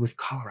with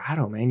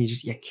Colorado, man.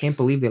 You can't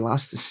believe they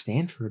lost to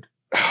Stanford.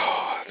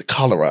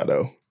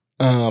 Colorado.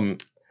 You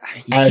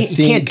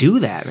can't do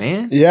that,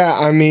 man. Yeah.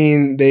 I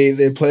mean,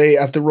 they play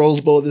at the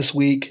Rose Bowl this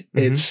week.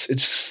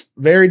 It's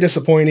very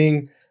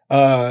disappointing,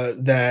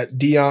 that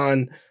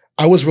Dion,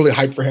 I was really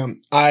hyped for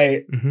him.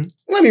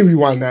 Let me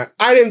rewind that.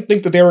 I didn't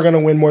think that they were going to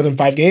win more than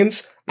 5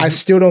 games. I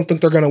still don't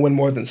think they're going to win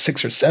more than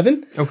 6 or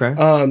 7. Okay.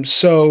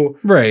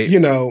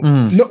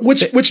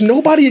 Which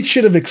nobody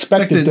should have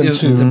expected them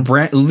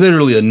to.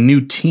 Literally a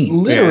new team.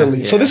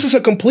 Literally. Yeah. So this is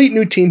a complete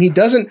new team.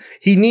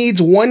 He needs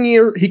 1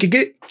 year. He could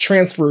get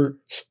transfers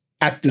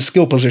at the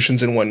skill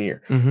positions in 1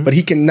 year. But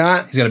he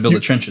cannot. He's got to build the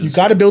trenches. You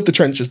got to build the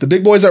trenches. The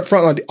big boys up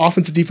front on the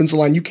offensive defensive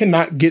line, you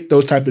cannot get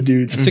those type of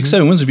dudes.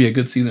 6-7 wins would be a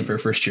good season for a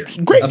first year.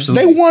 Great.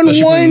 Absolutely. They won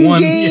Especially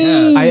one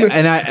game.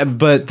 Yeah.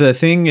 But the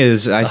thing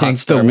is, I think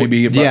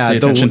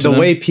the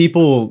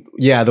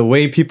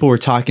way people were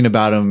talking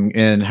about him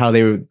and how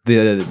they were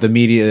the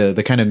media,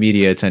 the kind of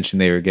media attention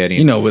they were getting.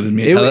 You know, with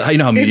media, you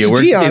know how media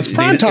works. It's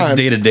prime time. It's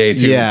day to day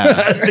too. Yeah,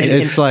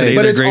 it's like, today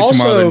but they're it's great, also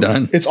tomorrow they're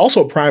done. it's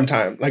also prime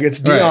time. Like it's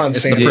Deion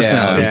It's saying, the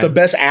personality. it's the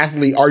best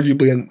athlete,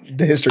 arguably in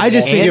the history. I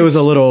just think it was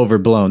a little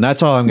overblown.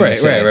 That's all I'm going to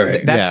say.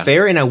 Right. That's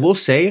fair. And I will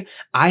say,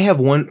 I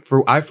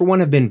for one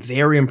have been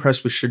very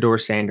impressed with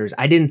Shedeur Sanders.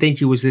 I didn't think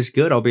he was this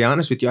good. I'll be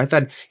honest with you. I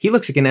thought he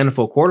looks like an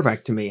NFL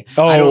quarterback to me.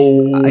 We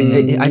don't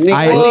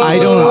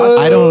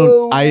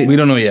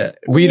know yet.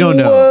 We don't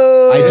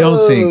know.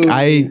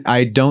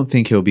 I don't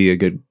think he'll be a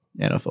good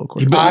NFL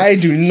quarterback. I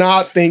do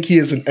not think he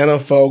is an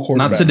NFL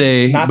quarterback. Not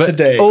today. Not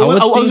today. Oh,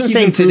 I wasn't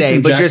saying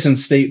today, but Jackson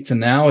just State to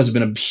now has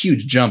been a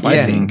huge jump.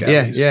 I think.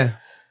 Yeah.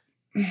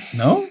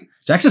 No,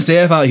 Jackson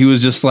State. I thought he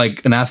was just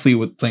like an athlete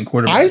with playing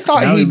quarterback. I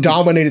thought he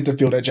dominated the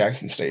field at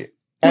Jackson State.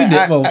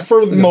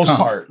 For the most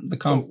part, the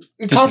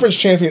conference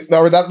champion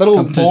or that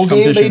little bowl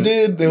game they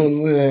did.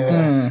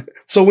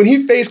 So when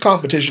he faced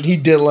competition, he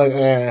did like.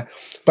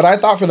 But I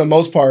thought for the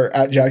most part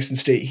at Jackson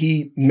State,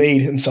 he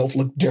made himself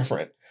look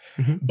different.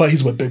 But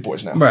he's with big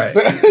boys now, right?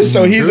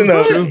 So he's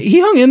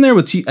he hung in there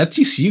with at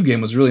TCU game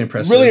was really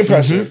impressive. Really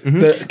impressive.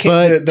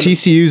 But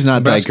TCU's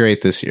not that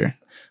great this year.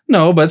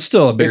 No, but it's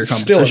still a bigger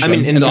competition. I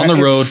mean, and on the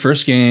road,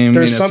 first game.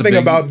 There's something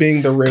about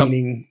being the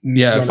reigning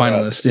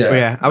finalist.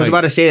 Yeah. I was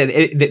about to say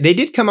that they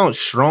did come out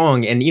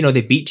strong, and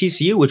they beat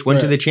TCU, which went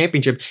to the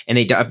championship, and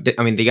they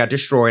got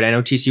destroyed. I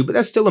know TCU, but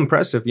that's still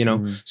impressive,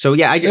 So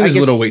yeah, I guess a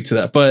little weight to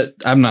that, but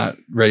I'm not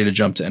ready to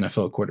jump to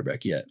NFL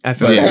quarterback yet. I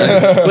feel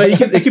but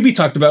it could be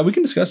talked about. We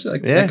can discuss it,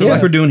 like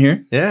we're doing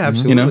here. Yeah,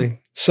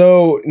 absolutely.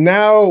 So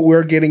now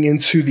we're getting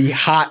into the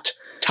hot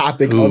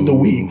topic of the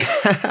week: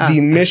 the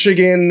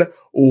Michigan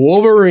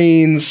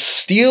Wolverines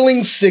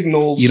stealing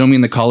signals. You don't mean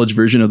the college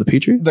version of the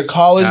Patriots? The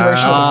college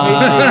version of the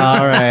Patriots.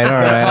 All right.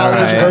 The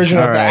college version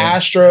of the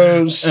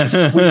Astros.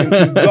 We can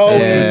keep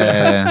going.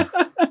 Yeah.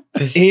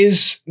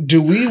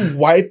 Do we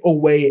wipe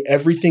away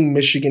everything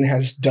Michigan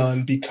has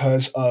done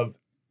because of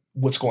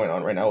what's going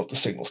on right now with the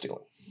signal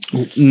stealing?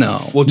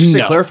 No. Well, just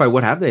to clarify,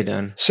 what have they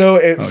done? So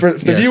for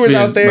the viewers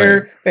out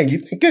there, thank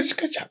you. Good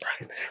job,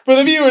 Brian. For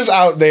the viewers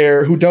out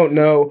there who don't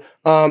know,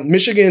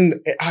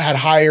 Michigan had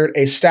hired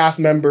a staff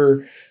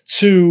member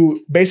to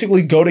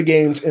basically go to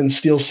games and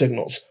steal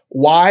signals.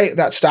 Why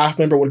that staff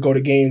member would go to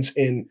games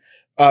and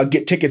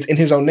get tickets in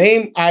his own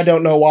name, I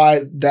don't know why.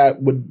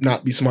 That would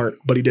not be smart,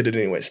 but he did it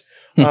anyways.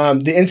 The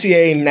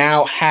NCAA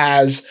now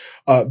has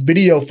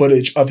video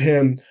footage of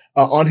him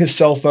on his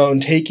cell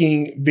phone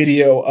taking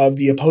video of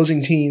the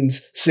opposing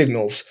team's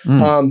signals.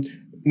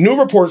 New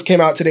reports came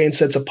out today and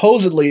said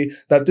supposedly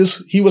that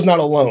he was not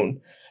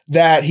alone,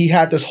 that he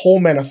had this whole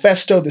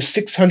manifesto, this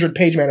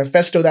 600-page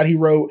manifesto that he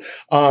wrote,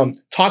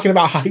 talking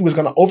about how he was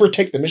going to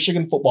overtake the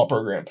Michigan football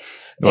program.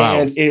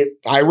 Wow. And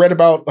I read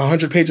about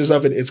 100 pages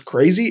of it. It's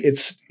crazy.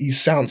 He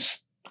sounds,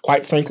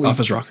 quite frankly, off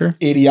his rocker,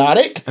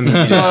 idiotic.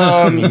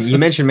 I mean, you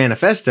mentioned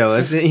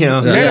manifesto.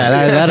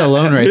 That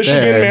alone right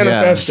Michigan there.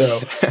 manifesto.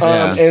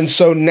 And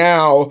so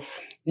now,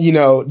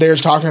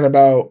 there's talking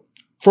about,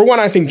 for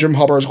one, I think Jim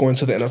Harbaugh is going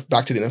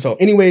back to the NFL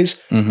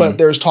anyways, but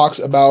there's talks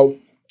about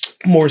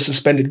more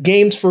suspended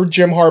games for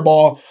Jim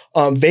Harbaugh,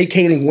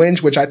 vacating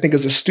Lynch, which I think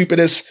is the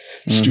stupidest,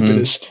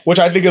 which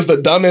I think is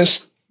the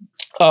dumbest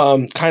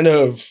kind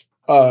of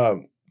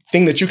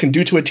thing that you can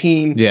do to a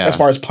team as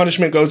far as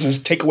punishment goes, is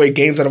take away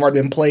games that have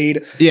already been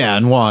played. Yeah,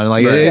 and one.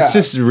 It's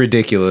just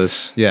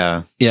ridiculous.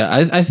 Yeah.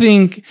 Yeah, I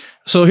think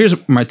so. Here's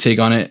my take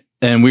on it.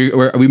 And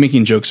we're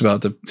making jokes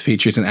about the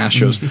Patriots and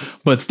Astros,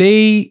 but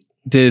they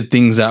did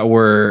things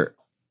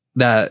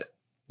that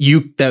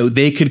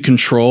they could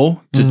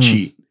control to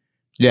cheat.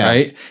 Yeah.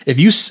 Right.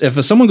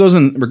 If someone goes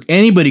and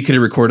anybody could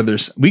have recorded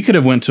we could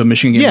have went to a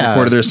Michigan game and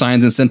recorded their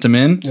signs and sent them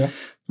in. Yeah.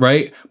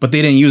 Right. But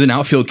they didn't use an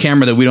outfield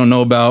camera that we don't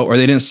know about, or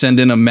they didn't send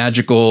in a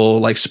magical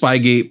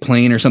Spygate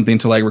plane or something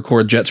to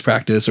record Jets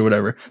practice or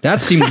whatever.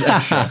 That seems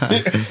extra. I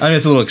mean,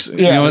 it's a little, it's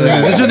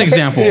just an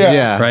example.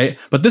 Yeah. Right.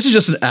 But this is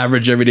just an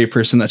average everyday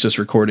person that's just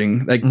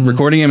recording,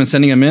 recording him and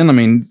sending him in. I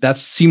mean, that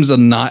seems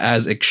not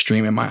as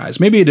extreme in my eyes.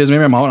 Maybe it is.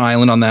 Maybe I'm on an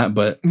island on that.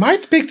 But my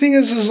big thing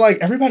is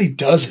everybody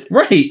does it.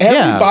 Right.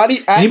 Everybody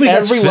at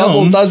every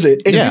level does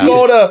it. If you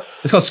go to,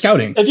 it's called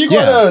scouting. If you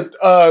go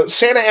to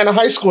Santa Ana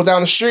High School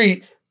down the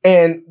street,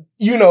 and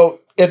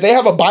if they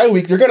have a bye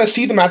week, you're going to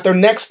see them at their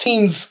next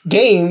team's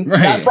game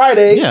that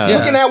Friday,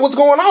 looking at what's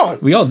going on.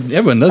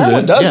 Everyone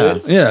does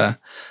it. it. Yeah.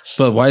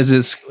 But why is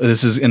this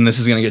going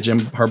to get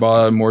Jim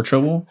Harbaugh in more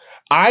trouble?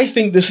 I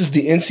think this is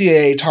the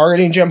NCAA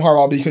targeting Jim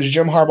Harbaugh because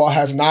Jim Harbaugh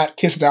has not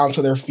kissed down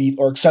to their feet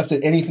or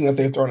accepted anything that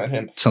they've thrown at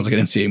him. Sounds like an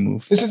NCAA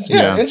move.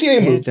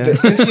 NCAA move. The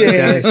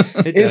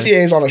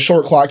NCAA is on a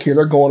short clock here.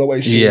 They're going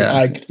away soon.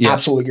 I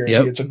absolutely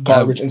guarantee it's a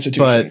garbage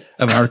institution. But I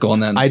have an article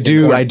on that. I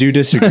do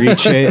disagree,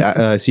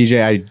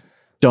 CJ.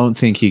 don't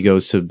think he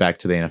goes back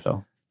to the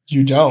NFL.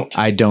 You don't.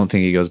 I don't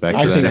think he goes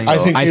back to the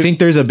NFL. I think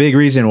there's a big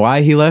reason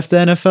why he left the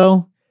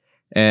NFL.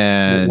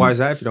 And why is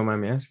that, if you don't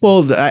mind me asking?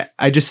 Well,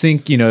 I just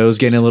think, it was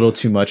getting a little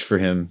too much for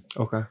him.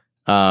 Okay.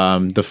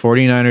 The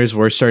 49ers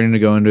were starting to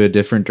go into a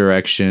different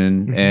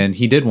direction, and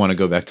he did want to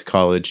go back to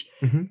college.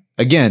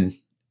 Again,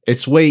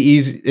 it's way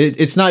easy.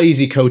 It's not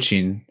easy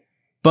coaching,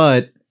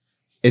 but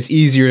it's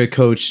easier to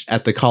coach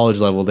at the college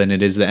level than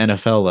it is the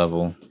NFL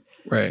level.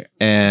 Right.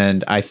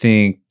 And I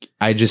think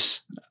I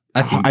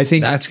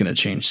think that's going to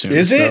change soon.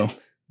 Is it? So.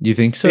 You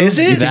think so? Is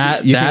it?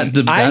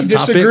 I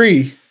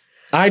disagree.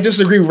 I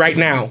disagree right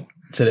now.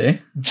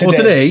 Today? Well,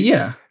 today,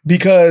 yeah.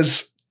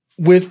 Because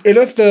with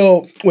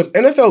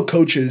NFL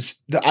coaches,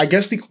 I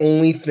guess the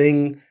only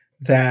thing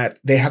that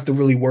they have to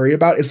really worry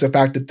about is the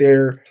fact that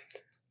they're,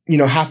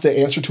 have to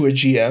answer to a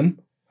GM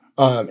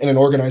in an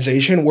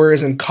organization.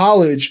 Whereas in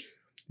college,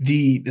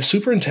 the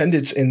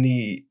superintendents and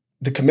the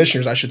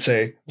commissioners, I should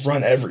say,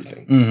 run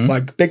everything.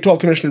 Like Big 12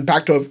 commissioner,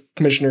 Pac-12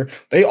 commissioner,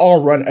 they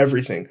all run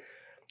everything.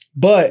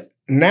 But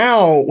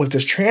now with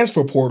this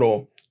transfer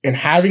portal and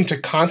having to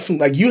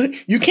constantly, like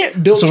you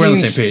can't build. So teams. we're on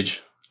the same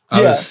page.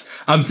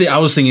 I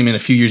was thinking in a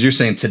few years. You're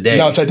saying today.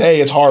 No,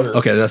 today it's harder.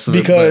 Okay, that's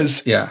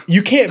because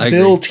you can't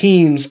build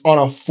teams on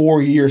a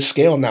 4-year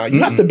scale now.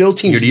 You have to build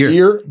teams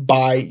year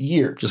by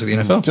year, just like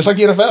the NFL. Just like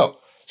the NFL.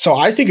 So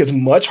I think it's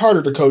much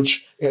harder to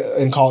coach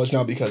in college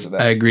now because of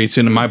that. I agree.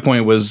 So my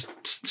point was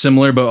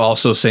similar, but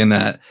also saying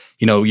that,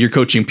 you're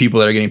coaching people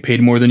that are getting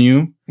paid more than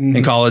you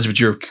in college, but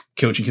you're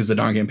coaching kids that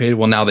aren't getting paid.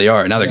 Well, now they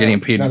are. Now they're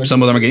getting paid.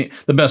 Some of them are getting,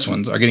 the best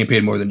ones are getting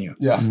paid more than you.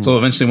 Yeah. So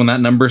eventually when that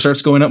number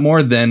starts going up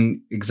more,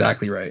 then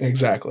exactly right.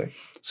 Exactly.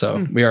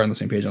 So we are on the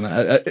same page on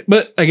that.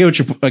 But I get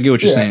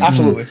what you're saying.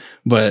 Absolutely.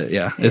 But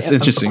it's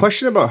interesting. A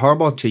question about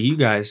Harbaugh to you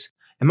guys.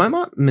 Am I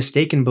not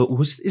mistaken? But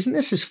isn't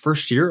this his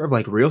first year of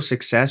like real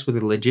success with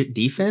a legit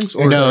defense?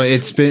 Or no,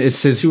 it's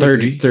his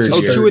third year.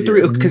 2 or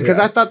 3. Because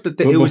I thought that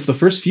it was the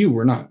first few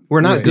were not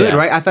good,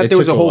 right? I thought there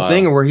was a whole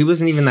thing where he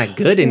wasn't even that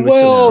good in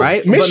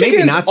right? Michigan's but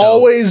maybe not,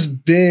 always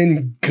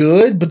been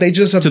good, but they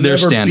just have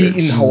never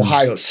beaten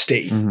Ohio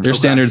State. Their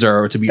standards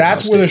are to be.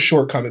 That's where the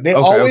shortcoming. They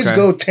always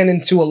go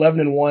 10-2,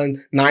 11-1,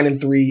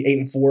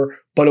 9-3, 8-4,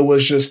 but it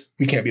was just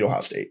we can't beat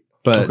Ohio State.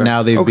 But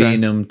now they've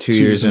beaten them 2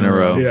 years in a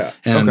row. Yeah.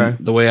 And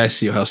the way I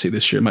see Ohio State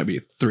this year, it might be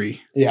 3.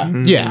 Yeah.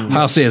 Yeah.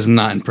 Ohio State has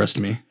not impressed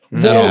me.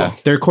 No. Yeah.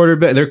 Their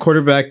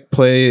quarterback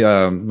play,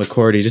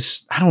 McCourty,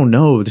 just, I don't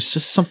know. There's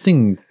just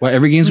something. Well,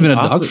 every game's been a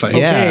dogfight. Okay.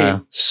 Yeah.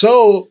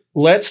 So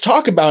let's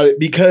talk about it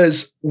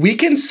because we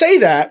can say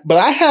that, but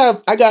I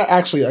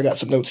got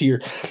some notes here.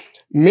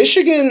 Ohio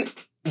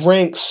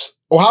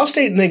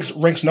State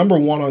ranks number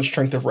 1 on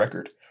strength of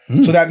record.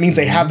 So that means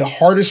they have the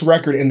hardest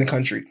record in the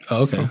country.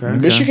 Oh, okay.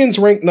 Michigan's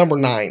ranked number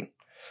 9.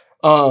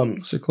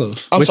 So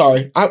close. I'm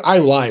sorry. I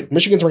lied.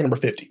 Michigan's ranked number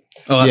 50.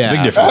 Oh, that's a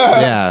big difference.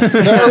 Yeah.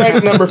 They're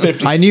ranked number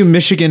 50. I knew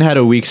Michigan had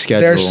a weak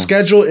schedule. Their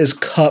schedule is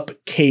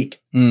cupcake.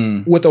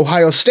 With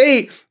Ohio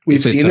State,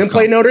 we've seen them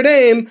play Notre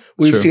Dame.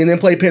 We've seen them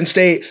play Penn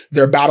State.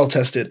 They're battle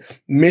tested.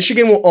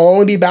 Michigan will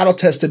only be battle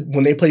tested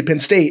when they play Penn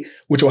State,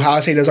 which Ohio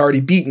State has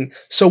already beaten.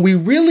 So we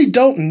really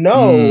don't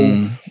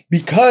know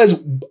because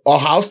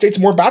Ohio State's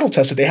more battle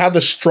tested. They have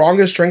the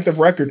strongest strength of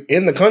record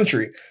in the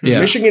country.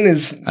 Yeah. Michigan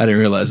I didn't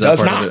realize that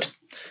does part not. of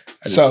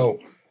it. So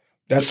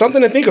that's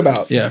something to think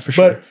about. Yeah, for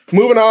sure. But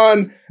moving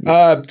on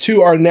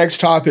to our next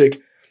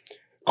topic.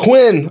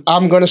 Quinn,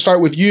 I'm going to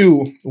start with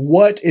you.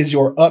 What is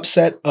your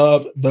upset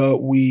of the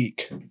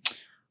week?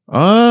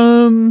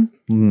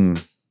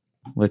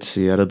 Let's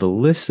see. Out of the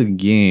list of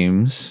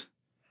games,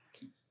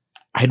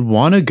 I'd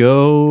want to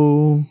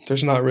go.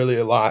 There's not really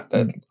a lot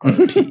that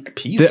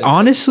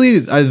honestly,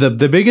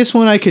 the biggest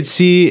one I could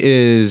see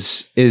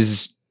is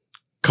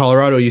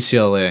Colorado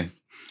UCLA.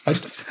 I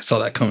saw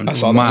that coming. I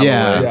saw that.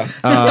 Yeah.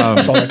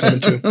 I saw that coming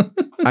too.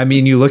 I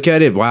mean, you look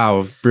at it.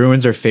 Wow,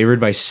 Bruins are favored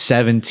by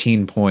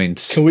 17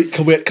 points.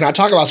 Can I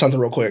talk about something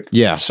real quick?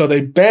 Yeah. So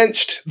they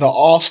benched the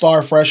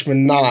all-star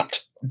freshman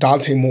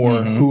Dante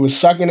Moore, who was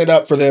sucking it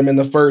up for them in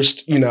the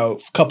first,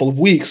 couple of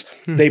weeks.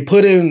 They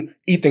put in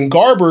Ethan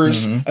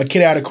Garbers, a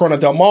kid out of Corona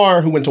Del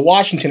Mar who went to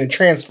Washington and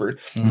transferred,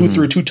 who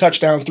threw 2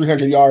 touchdowns,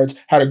 300 yards,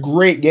 had a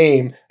great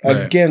game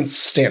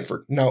against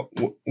Stanford. No,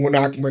 we're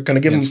going to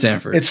give him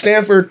Stanford. It's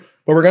Stanford.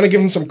 But we're going to give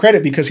him some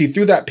credit because he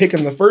threw that pick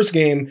in the first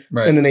game,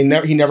 and then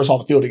he never saw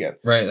the field again.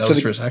 Right, that was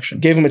his first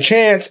action. Gave him a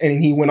chance,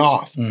 and he went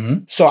off.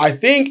 So I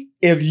think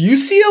if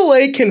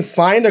UCLA can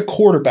find a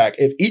quarterback,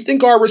 if Ethan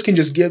Garbers can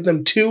just give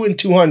them 2 and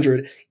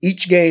 200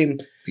 each game.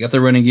 They got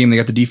the running game. They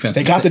got the defense.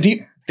 They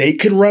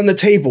could run the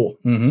table.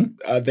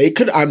 They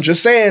could. I'm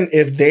just saying,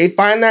 if they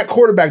find that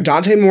quarterback,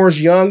 Dante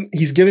Moore's young.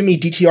 He's giving me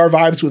DTR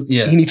vibes with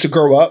he needs to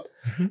grow up.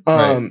 Right,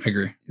 I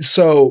agree.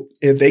 So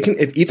if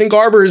Ethan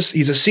Garbers,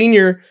 he's a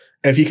senior.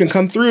 If he can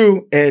come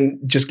through and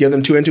just give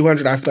them 2 and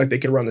 200, I feel like they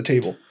could run the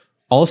table.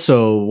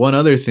 Also, one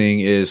other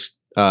thing is,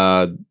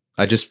 I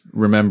just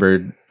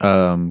remembered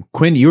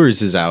Quinn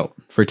Ewers is out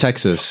for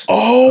Texas.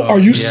 Oh, are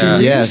you yeah.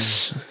 serious?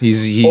 Yes,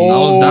 he's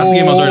That's the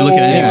game I was already looking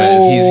at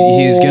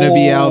anyways. he's gonna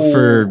be out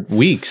for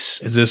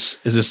weeks. Is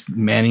this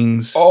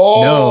Manning's?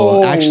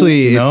 No,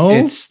 actually, No?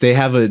 it's they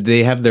have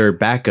their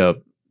backup.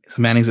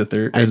 So Manning's the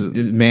third.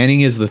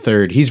 Manning is the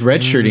third. He's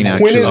redshirting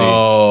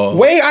actually.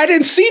 Wait, I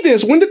didn't see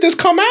this. When did this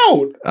come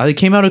out? It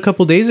came out a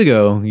couple days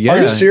ago. Yeah,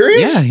 Are you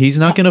serious? Yeah, he's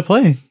not gonna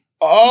play.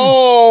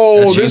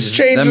 Oh, That this changes-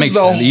 that changes makes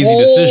the an easy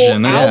whole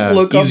decision. Yeah,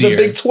 outlook of the easier.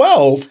 Big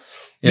 12.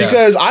 Yeah.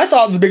 Because I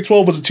thought the Big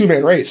 12 was a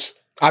two-man race.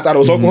 I thought it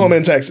was Oklahoma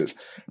and Texas.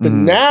 But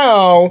Mhm.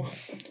 now,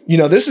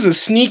 this is a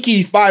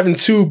sneaky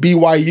 5-2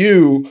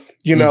 BYU.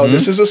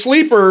 This is a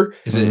sleeper.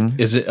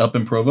 Is it up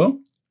in Provo?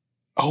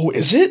 Oh,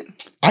 is it?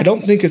 I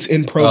don't think it's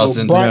in Provo. Oh, it's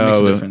in Brian, makes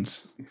a No.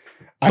 difference.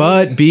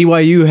 But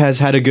BYU has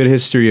had a good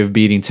history of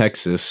beating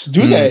Texas.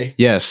 do they?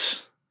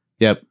 Yes.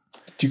 Yep.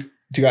 Do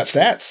you got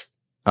stats?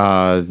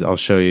 I'll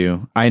show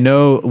you. I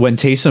know when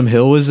Taysom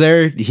Hill was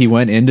there, he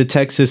went into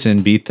Texas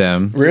and beat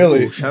them.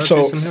 Really? Ooh, shout out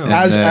So Taysom Hill.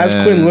 as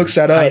Quinn looks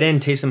that Tight up,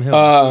 end Taysom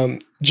Hill.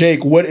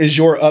 Jake, what is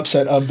your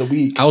upset of the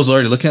week? I was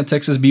already looking at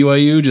Texas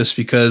BYU just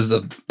because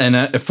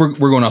if we're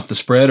going off the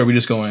spread, or we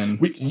just going?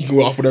 You can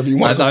go off whatever you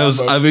want.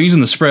 I've been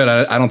using the spread.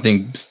 I don't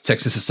think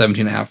Texas is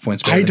 17.5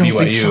 points better I than don't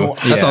BYU.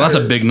 think so. That's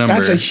a big number.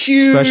 That's a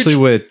huge, Especially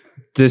with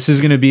this is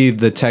going to be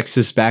the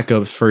Texas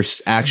backup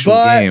first actual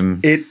but game.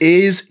 it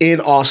is in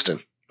Austin.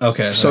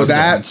 Okay, So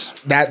that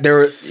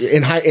there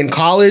in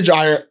college,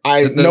 I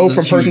know from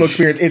that's personal huge.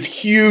 experience, it's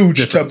huge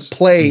Difference. to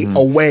play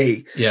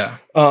away. yeah.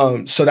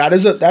 So that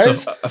is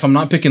If I'm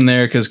not picking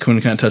there, because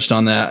Quinn kind of touched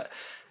on that,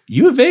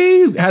 U of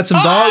A had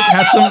some dog,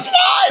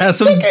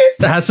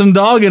 had some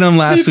dog in them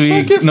last He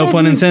took week. it No from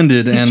pun me.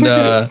 intended. He And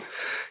took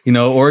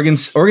Oregon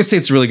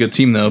State's a really good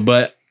team though,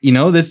 but.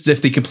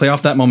 If they can play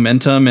off that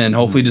momentum and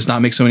hopefully just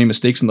not make so many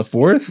mistakes in the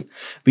fourth,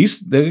 at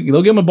least they'll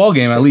give them a ball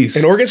game at least.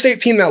 An Oregon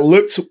State team that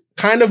looked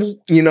kind of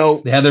They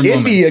had their iffy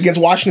moments. against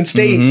Washington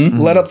State, Mhm.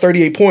 let up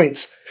 38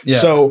 points. Yeah.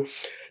 So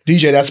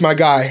DJ, that's my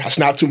guy. I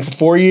snapped to him for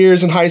 4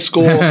 years in high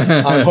school.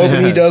 I'm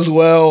hoping he does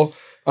well.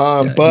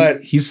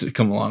 But he's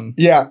come along.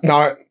 yeah,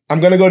 now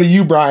I'm gonna go to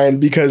you, Brian,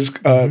 because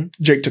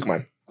Jake took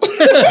mine.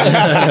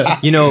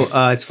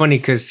 It's funny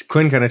because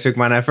Quinn kind of took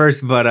mine at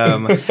first, but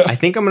I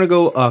think I'm gonna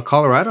go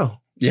Colorado.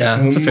 Yeah,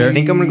 that's a I fair.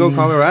 think I'm gonna go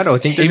Colorado. I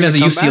think they're Even as a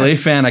gonna come UCLA back.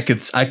 fan,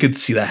 I could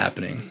see that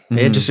happening.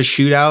 Yeah, just a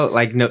shootout.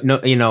 Like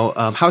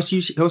how's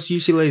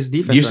UCLA's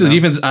defense? UCLA's right now?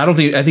 defense, I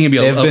think it'd be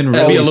They've been a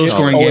really low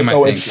scoring solid. game. I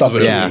Oh, think it's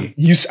something. Yeah.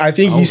 I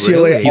think Oh, UCLA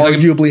really? He's like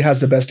arguably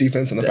has the best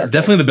defense in the Pac-12.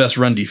 definitely the best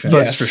run defense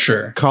Yes. for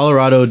sure.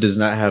 Colorado does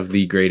not have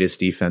the greatest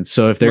defense.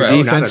 So if their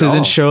Right. defense Not at doesn't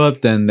all. show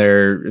up, then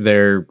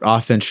their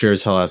offense sure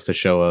as hell has to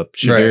show up.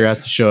 Shabir Right.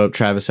 has to show up.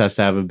 Travis has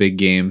to have a big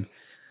game.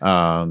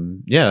 I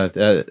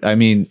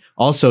mean,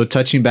 also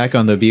touching back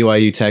on the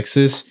BYU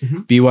Texas,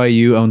 Mhm.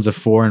 BYU owns a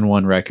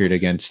 4-1 record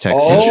against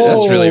Texas. Oh.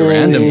 That's really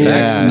random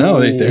facts Yeah. to know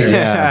right there.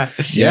 Yeah.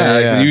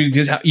 Yeah,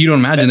 Yeah. You don't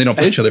imagine they don't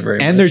play each other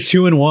very And much. they're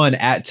 2-1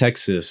 at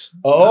Texas.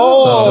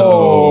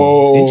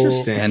 Oh,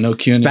 Interesting. and no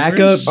Q and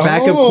Backup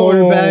Oh.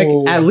 quarterback.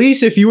 At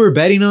least if you were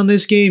betting on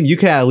this game, you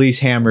could at least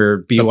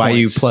hammer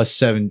BYU points.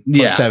 plus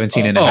Yeah.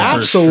 17 and a Oh, half. for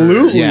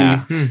Absolutely. sure.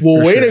 Yeah.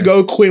 Well, For way sure. to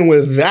go, Quinn,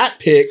 with that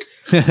pick.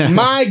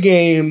 My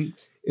game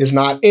is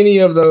not any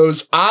of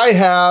those. I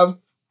have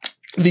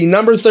the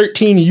number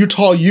 13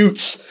 Utah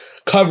Utes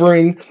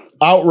covering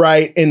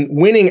outright and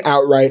winning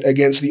outright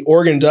against the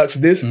Oregon Ducks.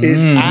 This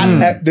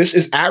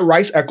is at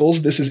Rice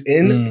Eccles. This is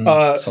in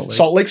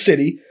Salt Lake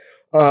City.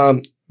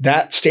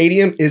 That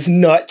stadium is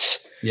nuts.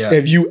 Yeah.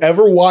 If you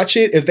ever watch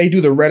it, if they do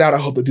the red out, I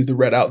hope they do the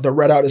red out. The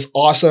red out is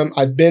awesome.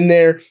 I've been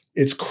there.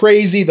 It's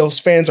crazy. Those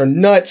fans are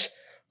nuts.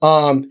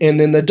 And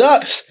then the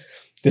Ducks.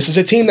 This is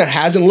a team that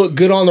hasn't looked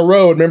good on the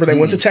road. Remember, they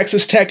went to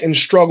Texas Tech and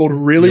struggled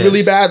really,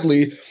 really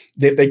badly.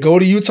 If they go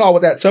to Utah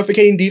with that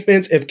suffocating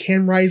defense, if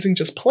Cam Rising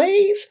just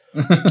plays,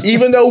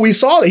 even though we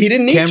saw that he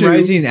didn't need Cam to.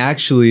 Rising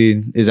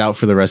actually is out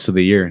for the rest of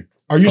the year.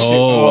 Are you serious?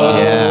 wow.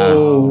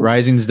 Yeah,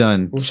 Rising's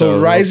done. So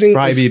he'll Rising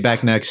probably is- be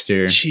back next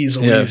year.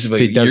 Jeez Yeah, Louise. If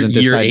he doesn't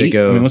year decide to 8?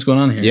 go. I mean, what's going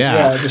on here?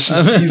 Yeah.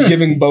 Yeah, he's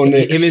giving Bo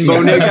Nix. Him and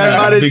Bo Nix, I'm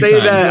about to Big say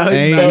time. that.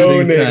 Hey,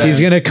 Bo Nix.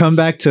 He's gonna come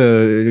back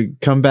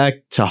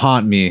to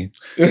haunt me.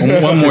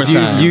 One more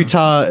time.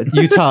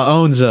 Utah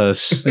owns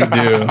us. They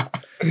do.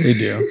 They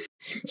do.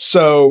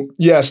 So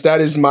yes,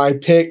 that is my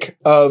pick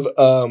of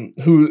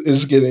who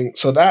is getting.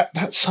 So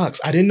that sucks.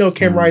 I didn't know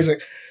Cam Rising.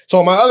 So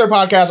on my other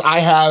podcast, I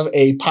have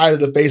a pie to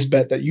the face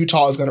bet that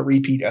Utah is going to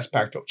repeat as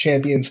Pac-12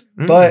 champions.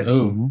 But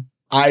Oh,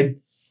 I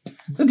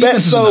the bet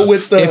defense is so enough.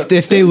 with the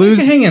If they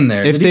lose, hang in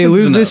there. if The they defense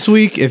is lose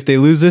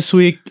this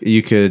week,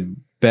 you could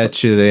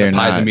bet you they're The pie's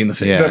not. gonna be in the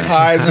face. the Yeah.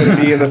 pie is going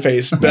to be in the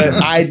face. But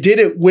I did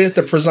it with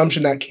the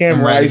presumption that Cam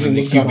Rising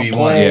was going to QB1.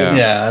 play.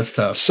 Yeah, that's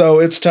tough. So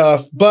it's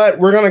tough. But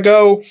we're going to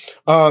go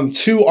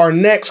to our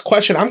next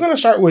question. I'm going to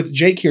start with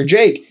Jake here.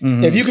 Jake,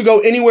 Mhm. if you could go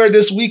anywhere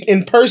this week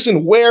in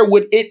person, where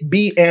would it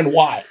be and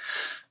why?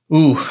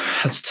 Ooh,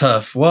 that's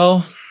tough.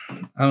 Well,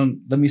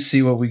 Let me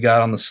see what we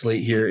got on the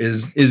slate here.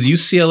 Is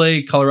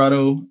UCLA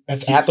Colorado?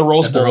 That's at the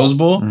Rose Bowl. The Rose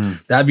Bowl.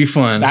 That'd be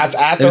fun. That's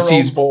at the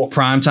Rose Bowl.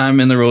 Prime time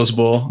in the Rose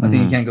Bowl. I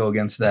think you can't go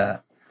against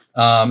that.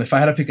 If I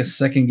had to pick a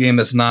second game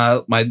that's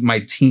not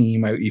my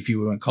team, if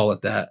you want to call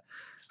it that,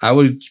 I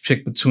would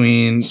pick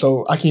between.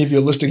 So I can give you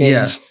a list of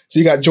games. Yeah. So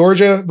you got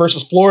Georgia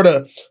versus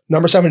Florida,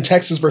 number 7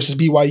 Texas versus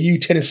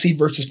BYU, Tennessee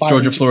versus 5.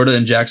 Georgia, Florida,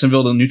 and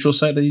Jacksonville, the neutral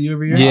site that you do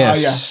every year.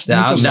 Yes,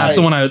 that's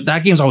the one.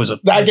 That game's always fun.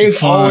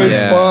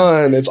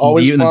 Fun. It's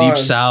always in fun. The deep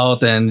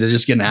south, and they're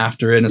just getting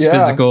after it. And it's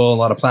physical. A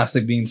lot of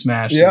plastic being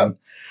smashed. Yeah.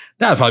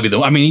 That'd probably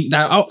be I mean,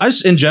 I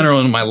just in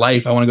general in my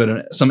life, I want to go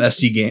to some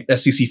SEC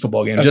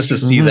football game just to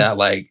see that.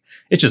 Like,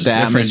 it's just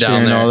different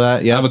down there. And all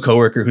that. Yeah. I have a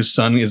coworker whose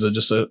son is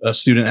just a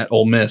student at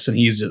Ole Miss, and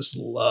he's just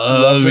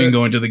loving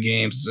going to the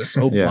games. It's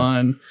so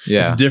fun.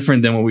 Yeah. It's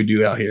different than what we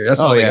do out here.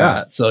 That's all they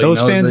got. So those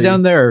fans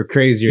down there are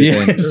crazier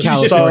than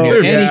California.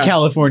 Any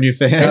California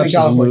fan.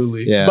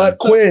 Absolutely. Yeah. But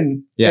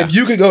Quinn, if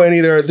you could go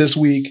anywhere this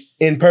week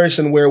in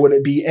person, where would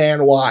it be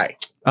and why?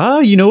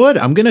 You know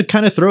what? I'm going to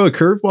kind of throw a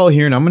curveball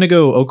here, and I'm going to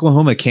go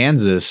Oklahoma,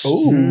 Kansas.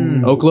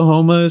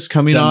 Oklahoma's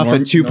coming off a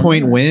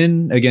 2-point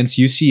win against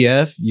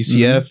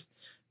UCF.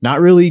 Not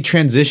really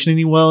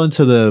transitioning well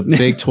into the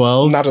Big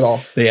 12. Not at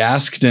all. They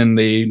asked, and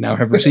they now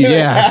have received.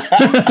 There's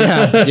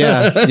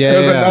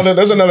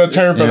another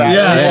term for that.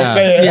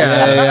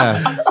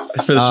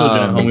 For the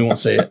children at home, we won't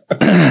say it.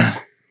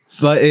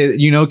 But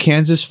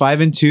Kansas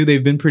 5-2.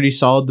 They've been pretty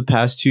solid the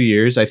past 2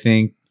 years. I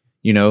think.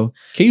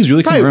 K's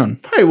really come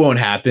around. Probably won't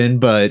happen,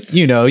 but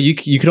you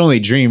could only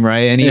dream,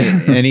 right?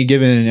 Any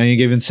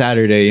given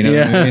Saturday, what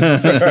I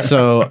mean?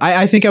 So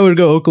I think I would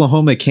go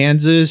Oklahoma,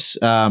 Kansas.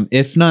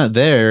 If not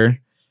there,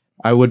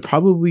 I would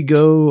probably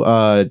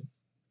go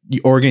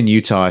Oregon,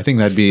 Utah. I think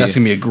that's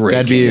gonna be a great.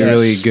 That'd be a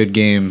really good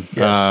game.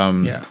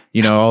 Yes.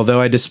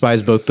 Although I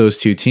despise both those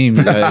two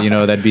teams,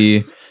 that'd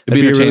be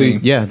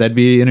entertaining. That'd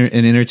be an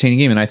entertaining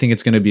game, and I think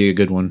it's going to be a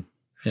good one.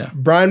 Yeah,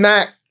 Brian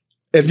Mack.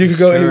 If you could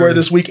go anywhere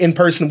this week in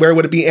person, where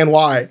would it be and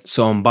why?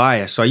 So I'm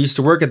biased. So I used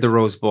to work at the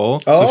Rose Bowl.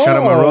 So shout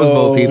out my Rose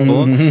Bowl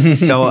people.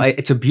 So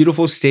it's a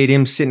beautiful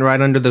stadium sitting right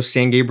under the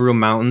San Gabriel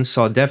Mountains.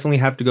 So I'll definitely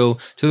have to go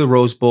to the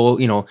Rose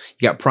Bowl. You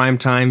got prime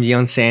time,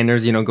 Deion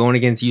Sanders, going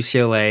against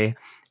UCLA.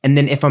 And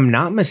then if I'm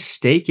not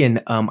mistaken,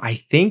 I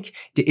think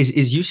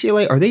is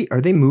UCLA, are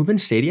they moving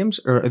stadiums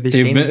or are they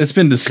staying? It's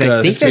been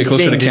discussed. Stay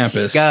closer to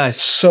campus.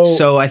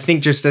 So I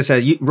think just as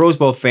a Rose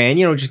Bowl fan,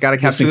 just got to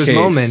capture those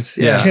moments.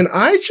 Yeah. Can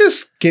I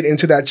just get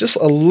into that just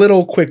a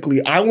little quickly?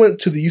 I went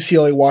to the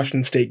UCLA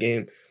Washington State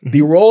game.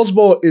 The Rose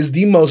Bowl is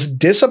the most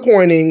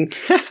disappointing,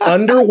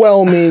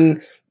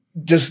 underwhelming,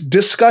 just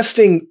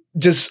disgusting,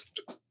 just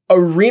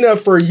arena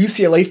for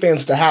UCLA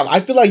fans to have. I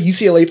feel like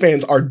UCLA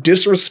fans are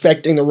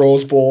disrespecting the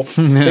Rose Bowl.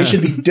 They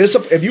should be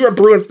if you're a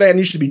Bruin fan,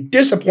 you should be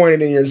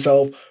disappointed in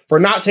yourself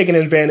for not taking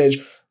advantage.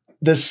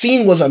 The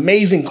scene was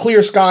amazing,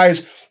 clear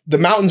skies, the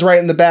mountains right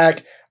in the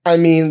back. I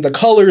mean, the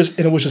colors,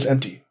 and it was just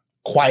empty.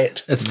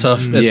 Quiet. It's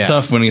tough. It's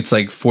tough when it's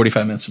like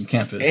 45 minutes from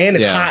campus. And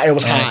it's hot. It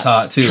was hot. It's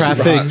hot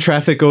too.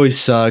 Traffic always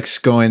sucks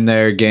going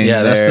there, getting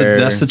there.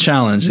 That's the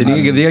challenge. They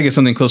gotta get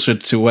something closer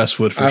to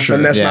Westwood for sure. I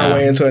finessed my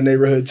way into a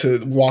neighborhood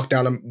to walk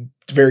down a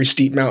very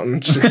steep mountain.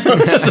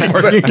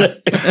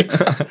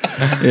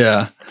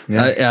 Yeah,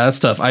 that's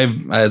tough.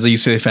 As a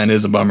UCLA fan, it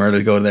is a bummer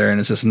to go there and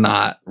it's just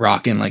not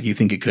rocking like you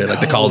think it could.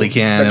 Like the Collie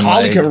can. The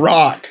Collie can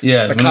rock.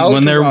 Yeah,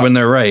 when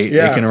they're right,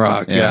 they can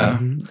rock. Yeah.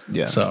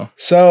 So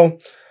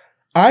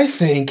I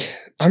think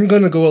I'm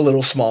going to go a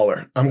little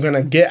smaller. I'm going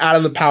to get out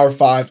of the Power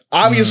 5.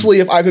 Obviously,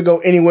 if I could go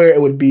anywhere,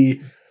 it would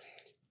be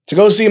to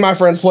go see my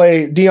friends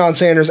play Deion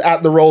Sanders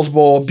at the Rose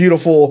Bowl.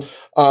 Beautiful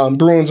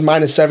Bruins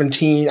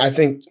 -17. I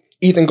think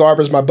Ethan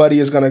Garbers, my buddy,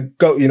 is going to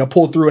go,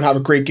 pull through and have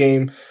a great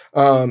game.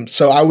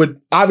 So I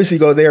would obviously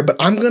go there, but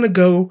I'm going to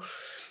go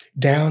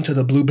down to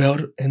the Blue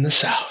Belt in the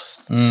South.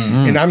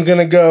 And I'm going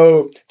to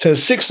go to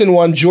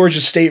 6-1 Georgia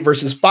State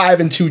versus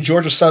 5-2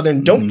 Georgia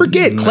Southern. Don't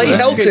forget Clay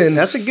Helton.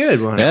 That's a good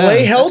one.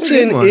 Clay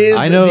Helton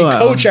is the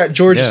coach at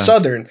Georgia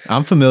Southern.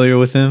 I'm familiar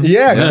with him.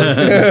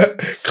 Yeah.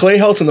 Clay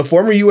Helton, the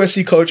former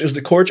USC coach, is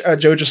the coach at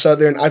Georgia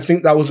Southern. I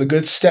think that was a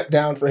good step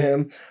down for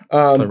him.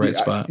 The right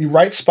spot.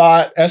 Right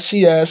spot,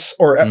 FCS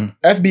or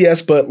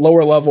FBS, but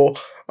lower level.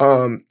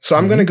 So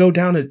I'm going to go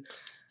down to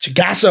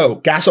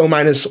Gasso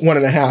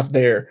 -1.5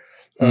 there.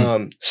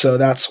 So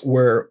that's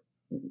where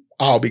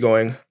I'll be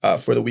going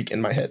for the week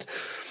in my head.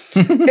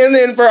 And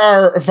then for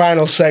our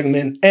final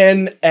segment,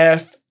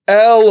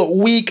 NFL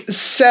Week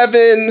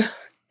 7.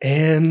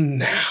 And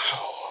now,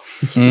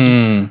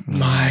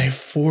 my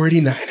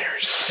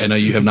 49ers. I know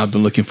you have not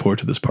been looking forward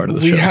to this part of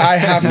the show. I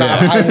have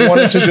not. I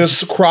wanted to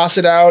just cross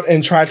it out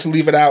and try to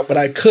leave it out, but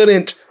I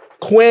couldn't.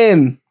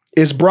 Quinn,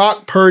 is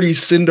Brock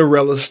Purdy's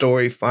Cinderella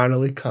story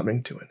finally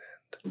coming to an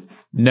end?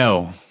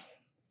 No.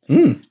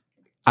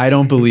 I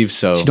don't believe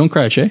so. Don't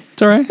cry, Shay.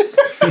 It's all right.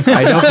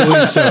 I don't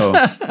believe so.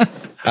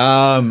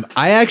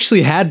 I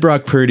actually had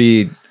Brock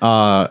Purdy.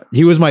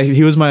 He was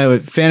my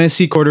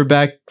fantasy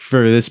quarterback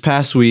for this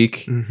past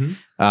week.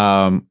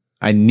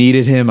 I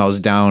needed him. I was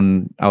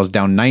down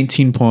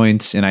 19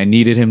 points, and I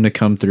needed him to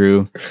come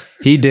through.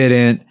 He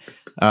didn't,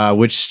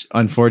 which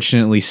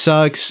unfortunately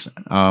sucks.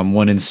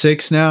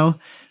 1-6 now.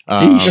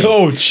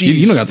 Oh, jeez.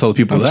 You don't got to tell the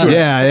people that.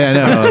 Yeah,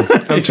 no.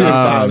 I'm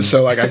 2-5,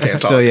 so like I can't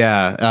talk. So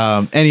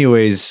yeah.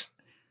 Anyways,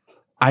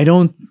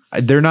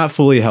 they're not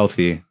fully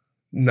healthy.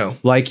 No.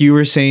 Like you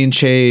were saying,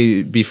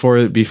 Che,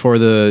 before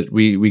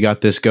we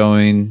got this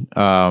going.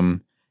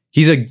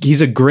 He's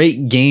a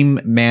great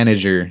game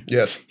manager.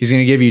 Yes. He's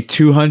going to give you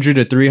 200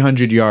 to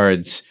 300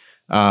 yards.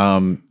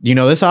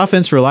 This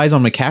offense relies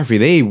on McCaffrey.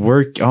 They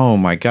work. Oh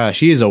my gosh,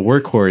 he is a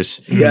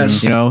workhorse.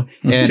 Yes. And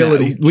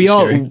utility. we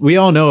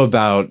all know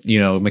about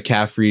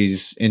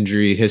McCaffrey's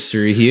injury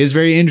history. He is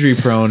very injury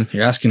prone.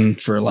 You're asking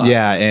for a lot.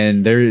 Yeah,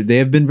 and they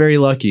have been very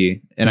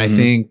lucky. And I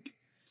think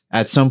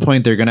at some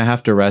point they're going to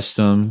have to rest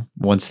him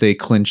once they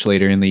clinch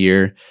later in the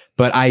year.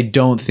 But I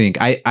don't think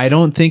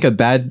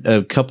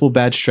a couple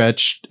bad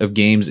stretch of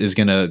games is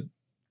going to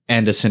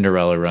end a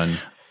Cinderella run.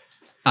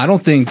 I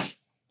don't think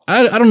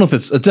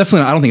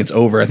it's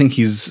over. I think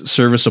he's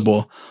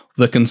serviceable.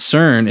 The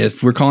concern,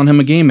 if we're calling him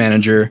a game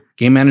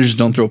managers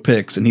don't throw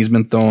picks, and he's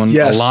been throwing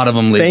a lot of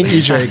them lately. Thank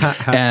you, Jake.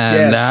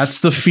 And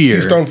that's the fear.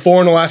 He's thrown 4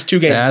 in the last 2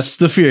 games. That's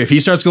the fear. If he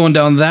starts going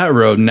down that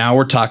road, now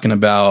we're talking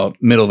about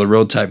middle of the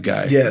road type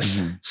guy.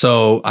 Yes.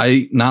 So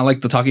not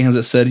like the talking heads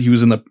that said he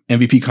was in the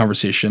MVP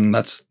conversation.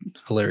 That's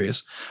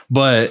hilarious.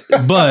 But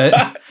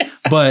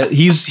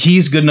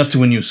he's good enough to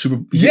win you a Super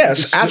Bowl.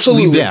 Yes,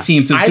 absolutely. Lead this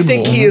team to the Super Bowl.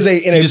 I think he is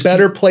in a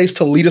better place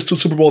to lead us to a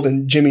Super Bowl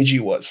than Jimmy G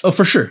was. Oh,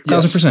 for sure.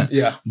 Yes. 1000%.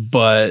 Yeah.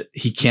 But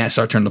he can't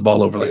start turning the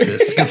ball over like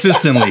this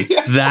consistently.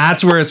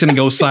 That's where it's going to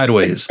go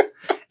sideways.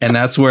 And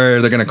that's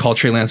where they're going to call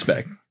Trey Lance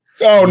back.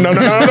 Oh, no. Wait.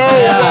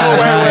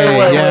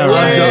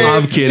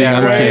 I'm kidding.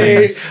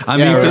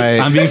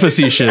 I'm being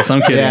facetious.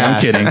 I'm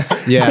kidding.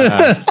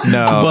 Yeah.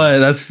 No. But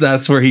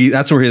that's where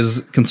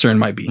his concern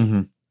might be.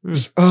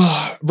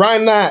 Mm-hmm.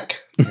 Brian Mack.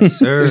 Yes,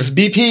 sir. Is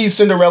BP's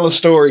Cinderella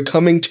story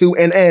coming to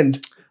an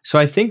end? So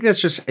I think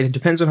it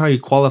depends on how you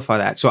qualify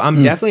that. So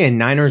I'm definitely a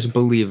Niners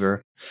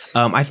believer.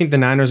 I think the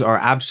Niners are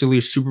absolutely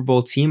a Super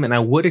Bowl team, and I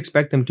would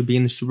expect them to be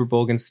in the Super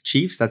Bowl against the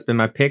Chiefs. That's been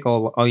my pick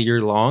all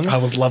year long. I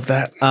would love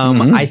that.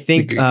 I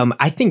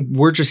think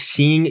we're just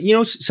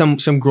seeing,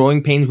 some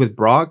growing pains with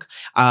Brock.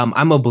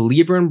 I'm a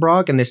believer in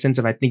Brock in the sense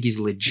of I think he's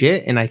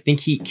legit, and I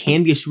think he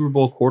can be a Super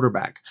Bowl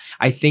quarterback.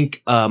 I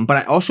think, but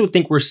I also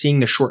think we're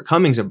seeing the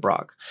shortcomings of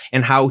Brock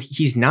and how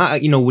he's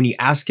not, when you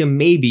ask him,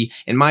 maybe,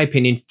 in my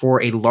opinion,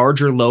 for a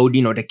larger load,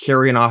 to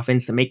carry an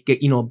offense, to make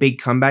it, a big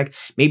comeback,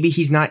 maybe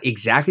he's not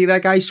exactly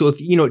that guy. So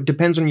if, it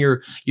depends on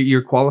your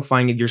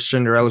qualifying your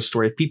Cinderella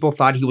story. If people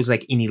thought he was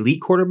like an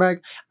elite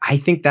quarterback, I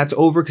think that's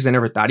over because I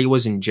never thought he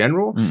was in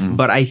general.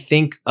 But I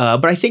think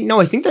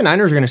the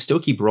Niners are going to still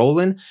keep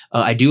rolling.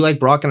 I do like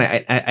Brock, and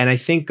I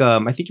think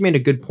you made a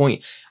good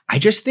point. I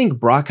just think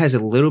Brock has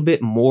a little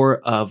bit more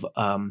of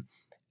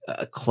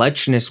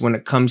clutchness when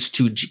it comes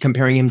to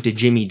comparing him to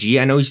Jimmy G.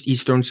 I know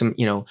he's thrown some,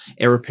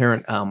 heir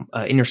apparent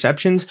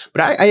interceptions,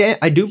 but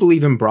I do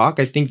believe in Brock.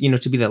 I think,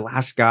 to be the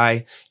last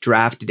guy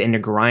drafted and to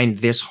grind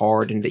this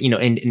hard and,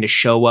 and to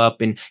show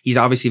up. And he's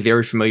obviously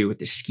very familiar with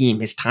the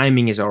scheme. His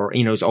timing is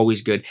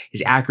always good.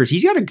 His accuracy,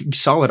 he's got a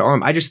solid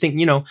arm. I just think,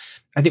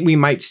 I think we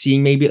might see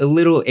maybe a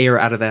little air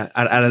out of that,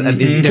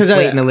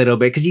 deflating a little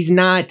bit, because he's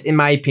not, in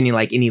my opinion,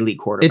 like an elite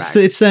quarterback.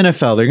 It's the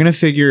NFL. They're going to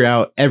figure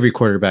out every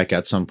quarterback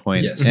at some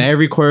point. Yes. And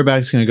every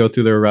quarterback's going to go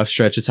through their rough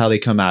stretch. It's how they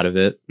come out of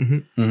it.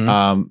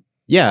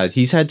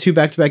 He's had 2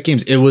 back-to-back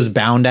games. It was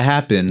bound to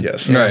happen.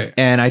 Yes. Right.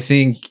 And I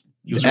think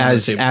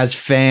as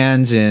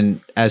fans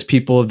and as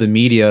people of the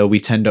media, we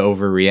tend to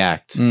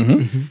overreact.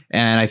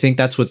 And I think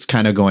that's what's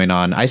kind of going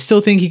on. I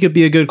still think he could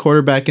be a good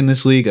quarterback in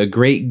this league, a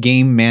great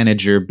game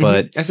manager,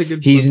 but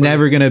he's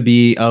never going to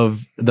be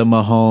of the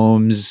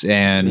Mahomes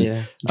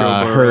and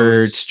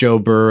Hurts, Joe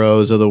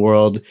Burrows of the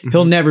world.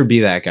 He'll never be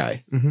that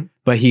guy.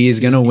 But he is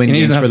going to win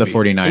games for the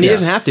 49ers. And he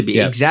doesn't have to be.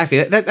 Yep.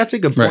 Exactly. That's a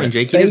good point,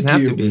 Jake. He doesn't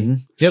have to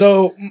be.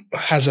 So,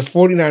 as a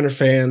 49er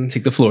fan,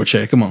 take the floor,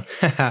 Che. Come on.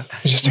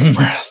 Just take a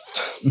breath.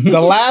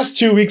 The last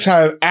 2 weeks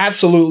have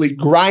absolutely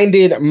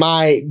grinded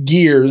my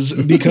gears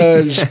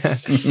because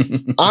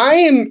I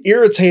am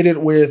irritated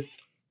with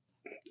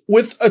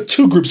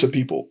 2 groups of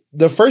people.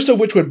 The first of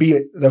which would be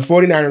the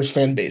 49ers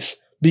fan base,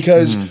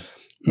 because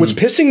what's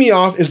pissing me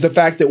off is the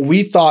fact that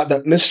we thought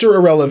that Mr.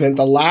 Irrelevant,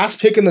 the last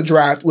pick in the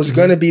draft, was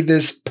going to be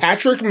this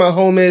Patrick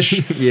Mahomes-ish,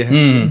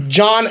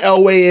 John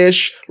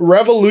Elway-ish,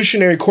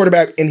 revolutionary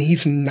quarterback, and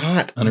he's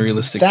not.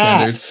 Unrealistic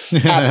standards.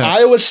 At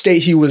Iowa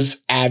State, he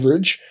was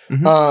average.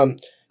 And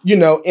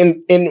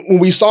when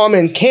we saw him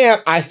in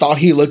camp, I thought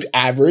he looked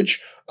average.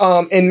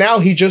 And now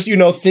he just,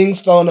 things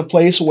fell into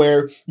place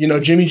where,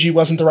 Jimmy G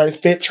wasn't the right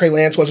fit. Trey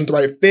Lance wasn't the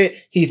right fit.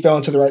 He fell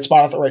into the right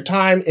spot at the right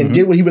time and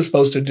did what he was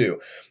supposed to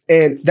do.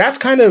 And that's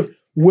kind of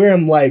where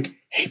I'm like,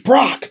 hey,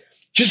 Brock,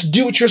 just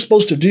do what you're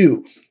supposed to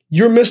do.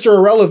 You're Mr.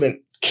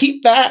 Irrelevant.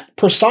 Keep that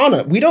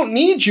persona. We don't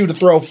need you to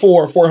throw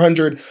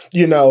 400,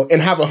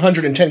 and have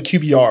 110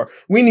 QBR.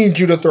 We need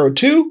you to throw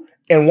 2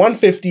 and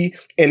 150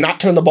 and not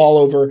turn the ball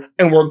over,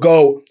 and we'll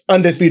go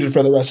undefeated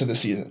for the rest of the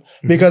season.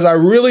 Because I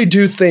really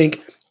do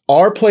think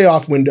our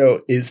playoff window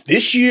is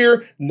this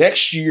year,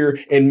 next year,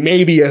 and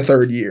maybe a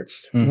third year.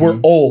 We're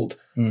old.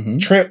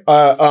 Trent, a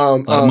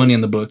lot of money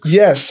in the books.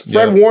 Yes.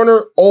 Fred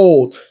Warner,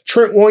 old.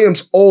 Trent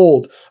Williams,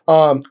 old.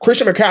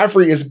 Christian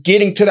McCaffrey is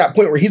getting to that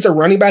point where he's a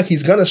running back.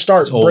 He's going to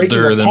start breaking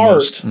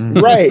apart.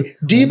 Right.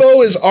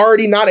 Debo is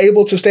already not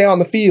able to stay on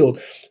the field.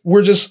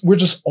 We're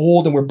just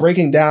old and we're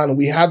breaking down, and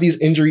we have these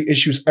injury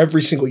issues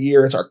every single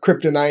year. It's our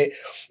kryptonite.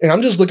 And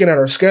I'm just looking at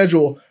our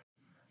schedule.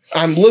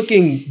 I'm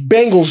looking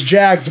Bengals,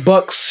 Jags,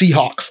 Bucks,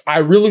 Seahawks. I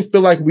really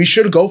feel like we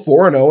should go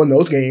 4-0 in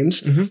those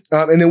games. And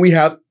then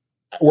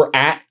we're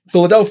at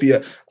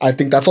Philadelphia. I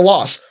think that's a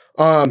loss.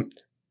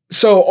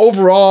 So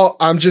overall,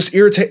 I'm just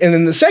irritated. And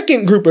then the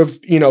second group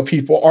of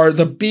people are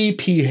the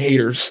BP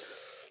haters.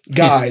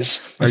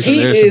 Guys,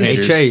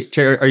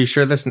 Che, are you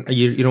sure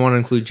you don't want to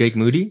include Jake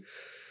Moody?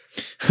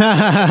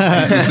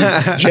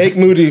 Jake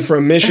Moody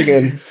from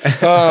Michigan.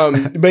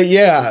 But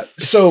yeah,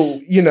 so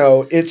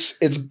it's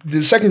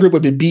the second group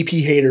would be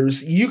BP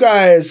haters. You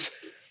guys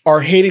are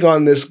hating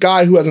on this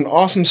guy who has an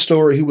awesome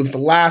story, who was the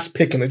last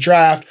pick in the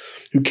draft,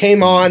 who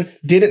came on,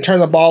 didn't turn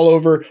the ball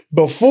over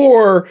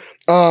before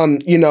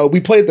we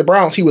played the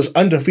Browns. He was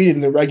undefeated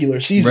in the regular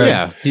season. Right.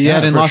 Yeah. He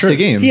hadn't lost a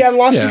game. He hadn't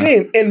lost a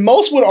game. And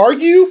most would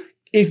argue,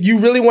 if you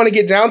really want to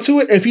get down to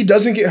it, if he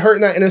doesn't get hurt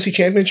in that NFC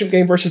Championship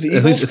game versus the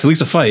Eagles, it's at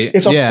least a fight.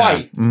 It's a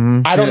fight.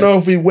 I don't know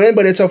if we win,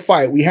 but it's a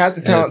fight. We have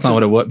the talent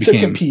to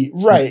compete.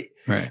 Right.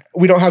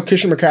 We don't have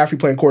Christian McCaffrey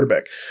playing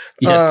quarterback.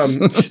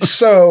 Yes.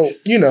 So,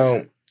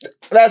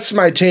 that's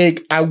my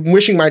take. I'm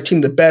wishing my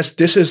team the best.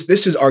 This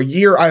is our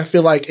year. I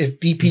feel like if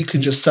BP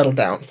can just settle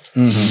down.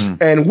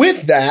 And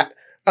with that,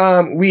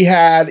 we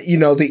had,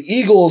 the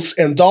Eagles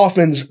and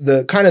Dolphins,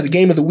 the kind of the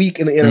game of the week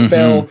in the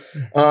NFL.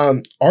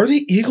 Are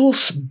the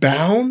Eagles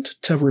bound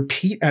to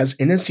repeat as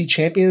NFC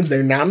champions?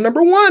 They're now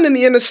number 1 in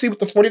the NFC with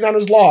the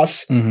 49ers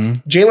loss.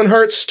 Jalen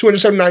Hurts,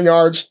 279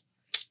 yards,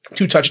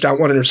 2 touchdowns,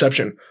 1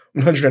 interception,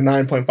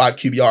 109.5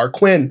 QBR.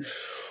 Quinn,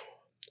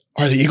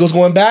 are the Eagles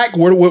going back?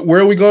 Where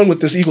are we going with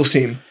this Eagles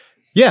team?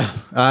 Yeah,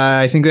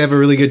 I think they have a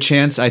really good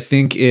chance. I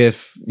think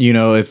if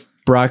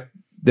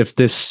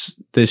this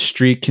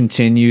streak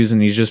continues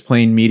and he's just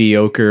playing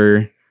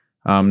mediocre,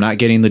 not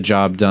getting the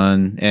job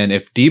done, and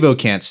if Debo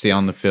can't stay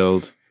on the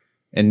field,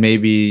 and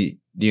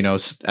maybe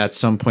at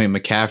some point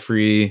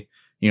McCaffrey,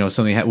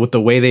 something with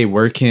the way they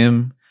work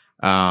him,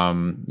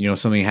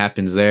 something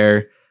happens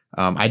there.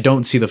 I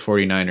don't see the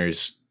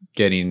 49ers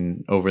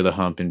getting over the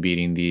hump and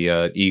beating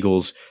the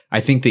Eagles. I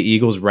think the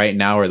Eagles right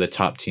now are the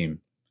top team.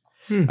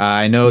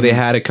 I know they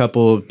had a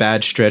couple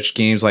bad stretch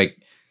games.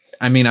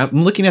 I'm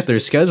looking at their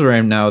schedule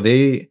right now.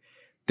 They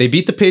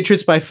beat the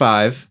Patriots by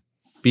 5,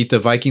 beat the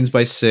Vikings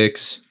by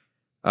 6.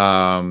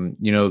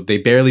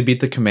 They barely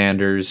beat the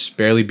Commanders,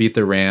 barely beat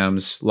the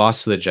Rams,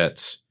 lost to the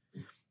Jets.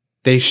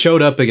 They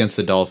showed up against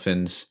the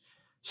Dolphins.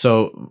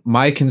 So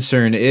my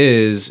concern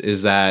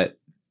is that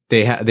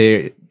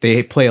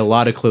they play a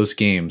lot of close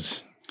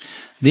games.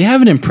 They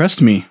haven't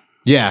impressed me.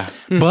 Yeah.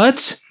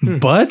 But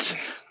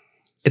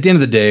at the end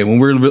of the day, when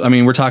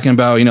we're talking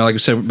about, like we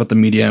said about the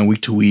media and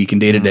week to week and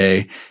day to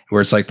day,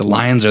 where it's like the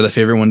Lions are the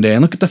favorite one day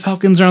and look at the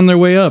Falcons are on their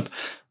way up.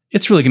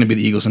 It's really going to be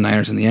the Eagles and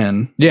Niners in the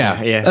end.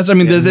 Yeah. That's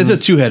a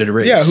two-headed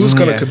race. Yeah, who's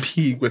going to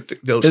compete with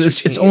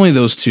those? It's only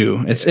those two.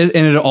 And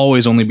it'll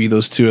always only be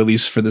those two, at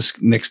least for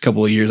this next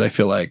couple of years. I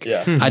feel like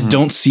I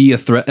don't see a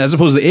threat as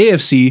opposed to the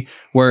AFC,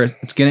 where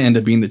it's going to end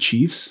up being the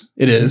Chiefs.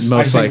 It is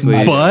most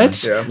likely,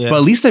 but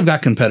at least they've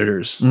got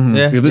competitors. You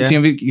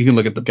can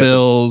look at the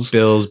Bills,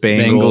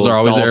 Bengals are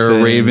always Dolphins,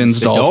 there. Ravens,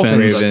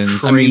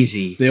 Dolphins,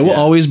 crazy. They will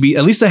always be.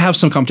 At least they have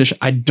some competition.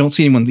 I don't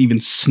see anyone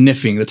even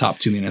sniffing the top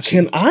 2 in the NFC.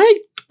 Can I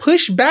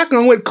push back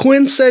on what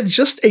Quinn said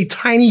just a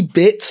tiny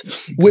bit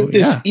with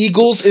this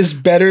Eagles is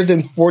better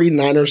than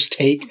 49ers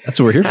take? That's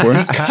what we're here for.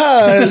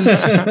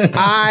 Because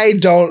I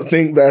don't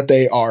think that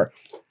they are.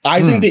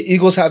 I think the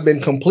Eagles have been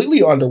completely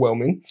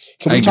underwhelming.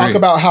 Can we talk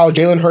about how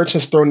Jalen Hurts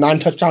has thrown 9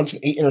 touchdowns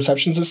and 8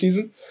 interceptions this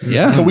season?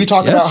 Yeah. Can we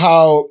talk about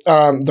how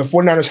the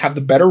 49ers have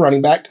the better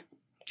running back?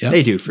 Yeah.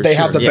 They do, They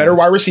have the better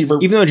wide receiver.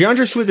 Even though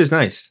DeAndre Swift is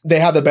nice. They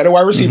have the better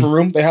wide receiver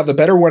room. They have the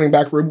better running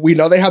back room. We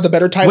know they have the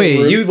better tight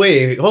end room.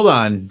 Wait, hold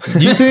on.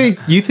 You think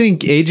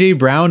AJ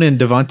Brown and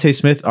Devontae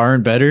Smith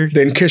aren't better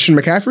than Christian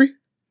McCaffrey?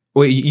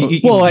 Wait,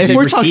 if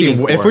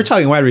we're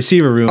talking wide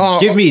receiver room,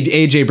 give me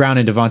AJ Brown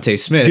and Devontae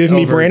Smith. Give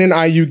me Brandon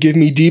Ayuk. Give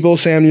me Debo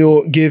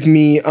Samuel. Give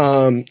me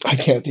I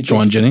can't think.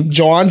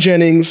 Juwan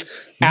Jennings.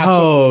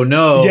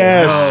 No.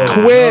 Yes,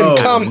 Quinn.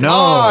 Come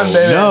on,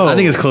 baby. No. I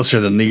think it's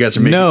closer than you guys are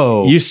making.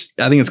 No,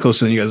 I think it's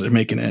closer than you guys are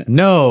making it.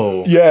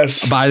 No.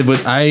 Yes, but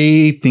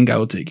I think I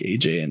will take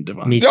AJ and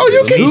Devontae. No,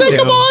 you can take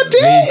them all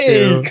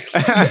day.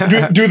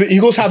 Do the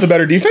Eagles have the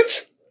better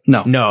defense?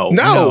 No.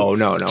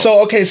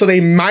 So they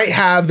might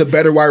have the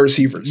better wide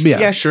receivers.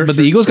 Yeah, sure. But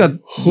the Eagles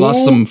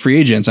lost some free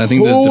agents. I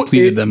think that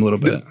depleted them a little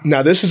bit.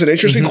 Now this is an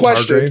interesting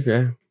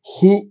question.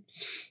 Who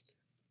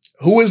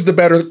is the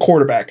better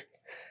quarterback?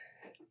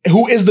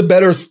 Who is the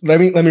better? Let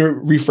me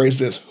rephrase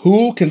this.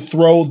 Who can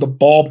throw the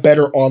ball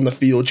better on the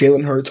field,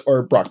 Jalen Hurts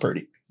or Brock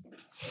Purdy?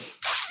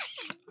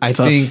 I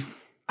think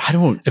I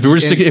don't.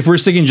 If we're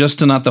sticking just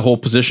to not the whole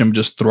position, but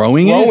just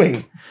throwing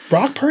it.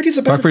 Brock Purdy's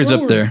a better Brock Purdy's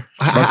thrower. up there.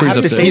 I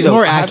have to say, He's though,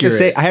 more I have to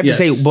accurate.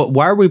 say, but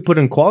why are we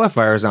putting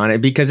qualifiers on it?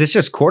 Because it's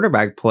just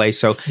quarterback play.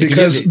 So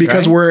because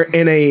right? we're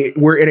in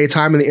a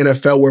time in the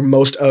NFL where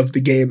most of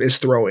the game is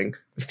throwing.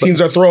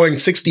 Teams are throwing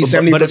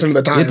 60-70% of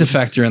the time. You have to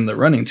factor in the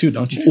running too,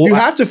 don't you? You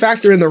have to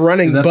factor in the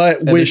running, but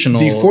with the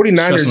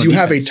 49ers, stress on you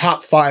have a defense.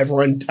 top 5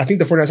 run. I think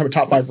the 49ers have a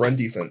top 5 run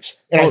defense.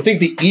 And I think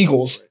the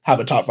Eagles have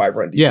a top 5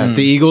 run defense. Yeah,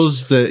 the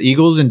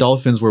Eagles and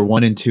Dolphins were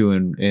 1 and 2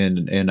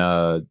 in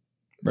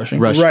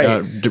Rushing.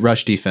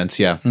 rush defense.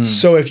 Yeah.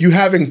 So if you're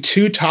having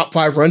 2 top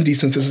 5 run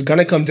defenses, it's going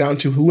to come down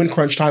to who in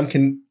crunch time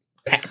can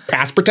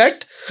pass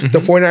protect. The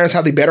 49ers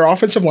have the better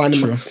offensive line.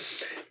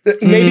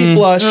 Maybe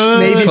flush.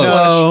 Maybe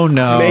flush. Oh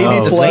no.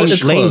 Maybe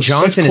flush. Lane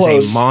Johnson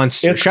is a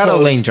monster. It's Shout out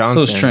close. Lane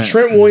Johnson. So is Trent.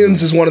 Trent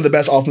Williams is one of the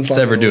best offensive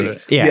linemen ever in the do league.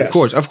 it. Yeah,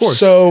 Yes. of course.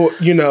 So,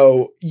 you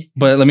know,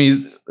 But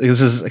this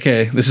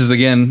is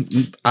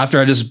again, after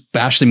I just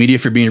bashed the media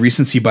for being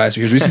recency bias,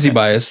 here's recency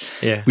bias.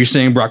 Yeah. We're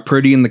saying Brock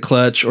Purdy in the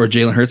clutch or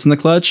Jalen Hurts in the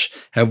clutch.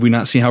 Have we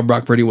not seen how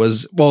Brock Purdy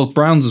was? Well,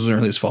 Browns wasn't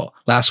really his fault.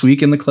 Last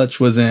week in the clutch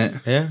wasn't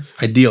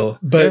ideal.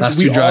 but last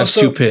we 2 drives,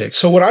 also, 2 picks.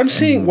 So what I'm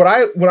seeing, what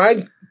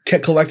I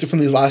get collected from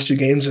these last 2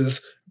 games is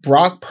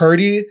Brock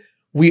Purdy,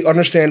 we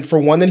understand for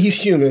one that he's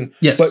human,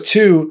 Yes. but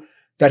 2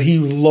 that he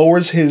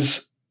lowers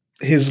his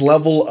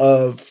level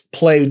of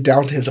play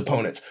down to his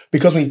opponents.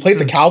 Because when he played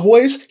the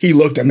Cowboys, he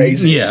looked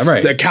amazing. Yeah,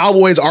 right. The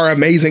Cowboys are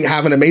amazing,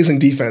 have an amazing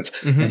defense.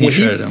 And he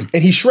shredded him.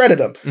 And he shredded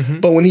them.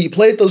 But when he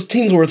played those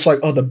teams where it's like,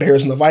 oh, the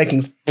Bears and the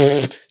Vikings,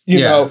 you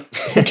know,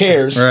 who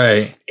cares?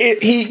 Right.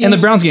 And the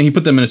Browns game, he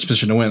put them in a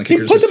position to win. he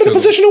put them in a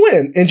position to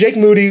win. And Jake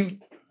Moody,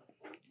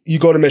 you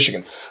go to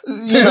Michigan.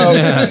 You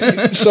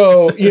know,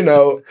 so, you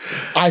know,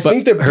 I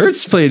think that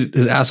Hurts played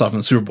his ass off in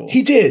the Super Bowl.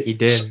 he did. He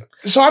did.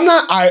 So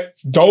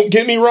don't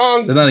get me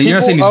wrong. No, you're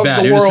not saying he's People of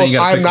bad. the You're just saying world, you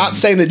gotta I'm pick not him.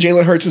 saying that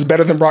Jalen Hurts is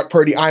better than Brock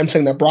Purdy. I'm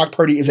saying that Brock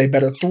Purdy is a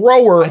better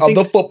thrower of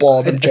the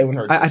football than Jalen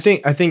Hurts. I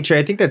think Trey,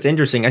 I think that's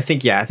interesting. I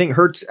think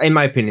Hurts, in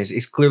my opinion,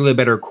 is clearly a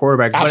better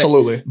quarterback.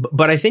 Absolutely.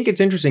 But I think it's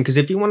interesting because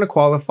if you want to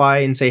qualify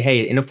and say,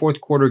 hey, in a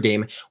fourth quarter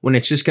game when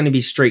it's just going to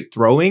be straight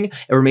throwing,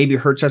 or maybe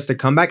Hurts has to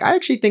come back, I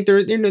actually think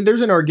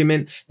there's an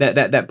argument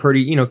that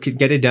Purdy could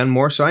get it done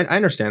more. So I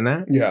understand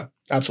that. Yeah,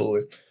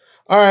 absolutely.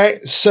 All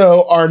right.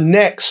 So our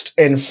next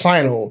and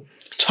final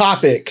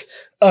topic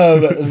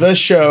of the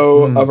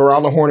show of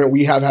Around the Hornet,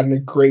 we have had a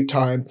great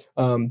time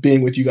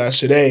being with you guys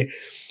today.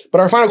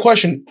 But our final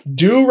question,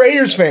 do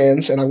Raiders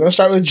fans, and I'm going to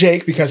start with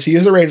Jake because he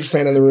is a Raiders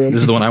fan in the room.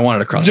 This is the one I wanted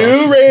to cross Do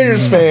off.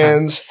 Raiders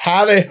fans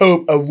have a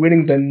hope of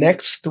winning the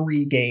next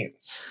 3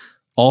 games?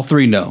 All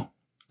 3, no.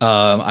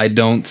 I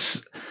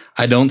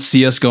don't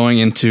see us going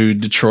into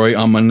Detroit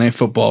on Monday Night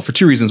Football for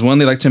 2 reasons. One,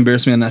 they like to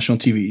embarrass me on national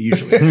TV,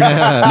 usually.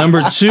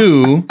 Number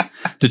 2,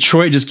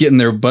 Detroit just getting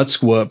their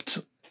butts whooped.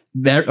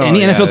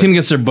 Any NFL team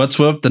gets their butts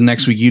whooped, the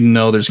next week there's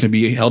going to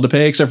be hell to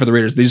pay, except for the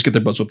Raiders. They just get their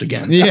butts whooped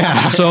again.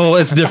 Yeah. So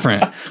it's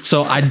different.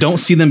 So I don't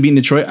see them beating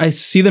Detroit. I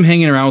see them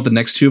hanging around with the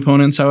next 2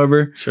 opponents,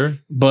 however. Sure.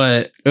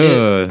 But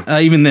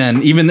even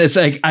it's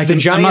like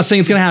I'm not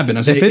saying it's going to happen.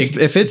 I'm saying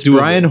if it's doable.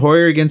 Brian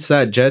Hoyer against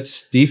that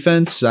Jets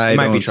defense, I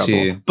might don't be trouble.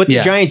 see. But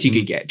the Giants you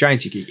could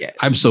get.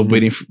 I'm still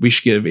waiting. We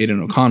should give Aiden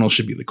O'Connell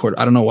should be the quarter.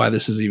 I don't know why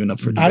this is even up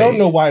for debate. I don't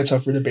know why it's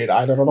up for debate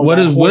either. I don't know What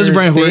is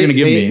Brian Hoyer going to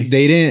give me?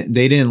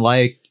 They didn't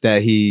like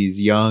that he's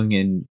young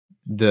and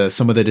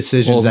some of the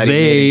decisions that he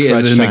made.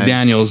 As in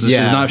McDaniels, this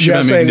is not should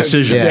not make a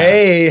decision.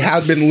 They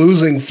have been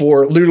losing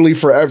for literally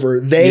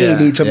forever. They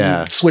need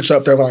to switch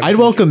up their line. I'd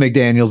welcome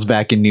McDaniels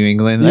back in New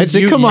England. I'd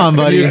say, come on,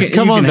 buddy.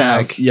 Come on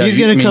back. He's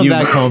going to come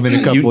back home in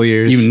a couple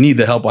years. You need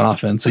the help on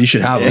offense, so you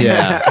should have him.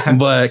 Yeah.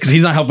 But because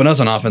he's not helping us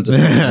on offense,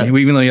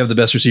 even though you have the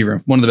best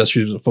receiver, one of the best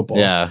receivers of football.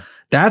 Yeah.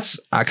 That's,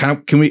 I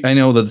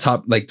know the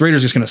top, like, the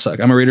Raiders are just going to suck.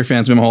 I'm a Raider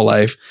fan. It's been my whole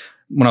life.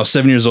 When I was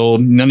 7 years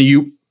old, none of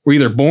you were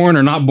either born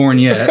or not born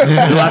yet. It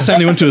was the last time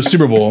they went to a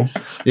Super Bowl.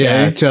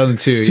 Yeah,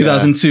 2002.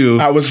 2002.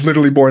 I was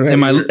literally born in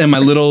my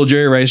little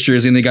Jerry Rice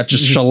jersey, and they got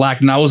just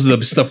shellacked, and I was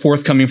the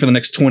fourth coming for the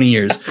next 20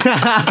 years. We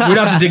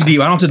don't have to dig deep.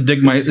 I don't have to dig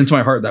into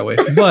my heart that way.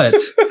 But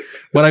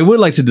what I would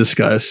like to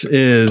discuss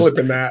is what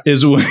the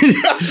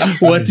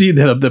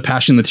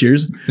passion, the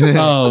tears.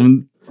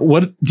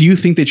 What do you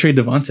think they trade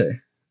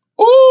Devontae?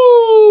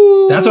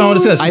 Ooh, that's what I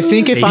want to discuss. I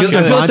think if I'm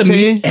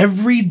Devontae,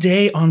 every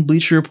day on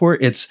Bleacher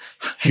Report, it's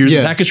here's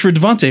the package for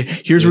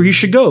Devontae. Here's where he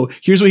should go.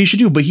 Here's what he should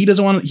do. But he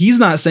doesn't want. He's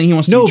not saying he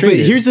wants to. No, be traded.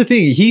 but here's the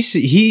thing.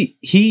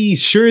 He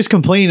sure is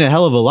complaining a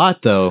hell of a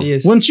lot, though.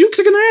 Wouldn't you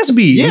kick an ass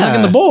beat? Yeah,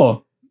 knocking the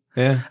ball.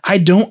 Yeah, I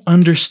don't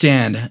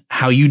understand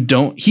how you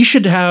don't. He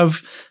should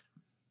have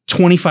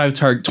 20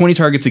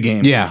 targets a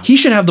game. Yeah. He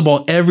should have the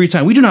ball every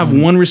time. We do not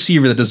have one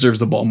receiver that deserves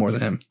the ball more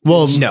than him.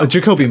 Well, no.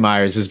 Jacoby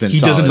Myers has been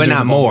solid. but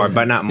not more.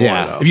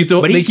 Yeah. If you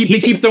throw, they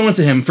keep throwing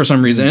to him for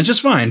some reason. It's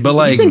just fine. But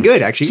like, he's been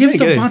good, actually. Give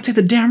Devontae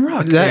the damn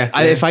rock.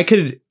 If I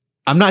could,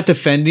 I'm not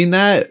defending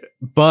that,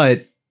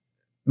 but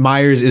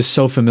Myers is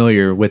so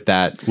familiar with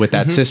that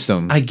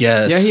system. I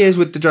guess. Yeah, he is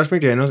with the Josh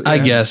McDaniels. I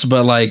guess,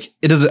 but like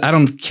it doesn't. I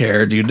don't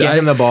care, dude. Get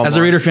him the ball as a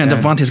more. Raider fan,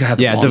 Devontae's got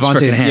the ball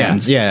in his freaking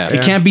hands. Yeah.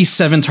 It can't be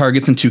 7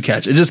 targets and 2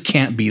 catches. It just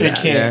can't be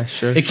that. Yeah,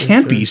 sure. It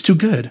can't be. He's too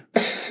good.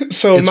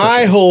 So It's my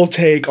for sure. whole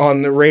take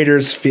on the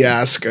Raiders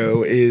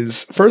fiasco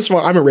is, first of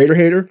all, I'm a Raider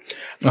hater.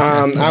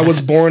 I was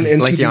born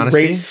into Like the the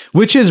honesty?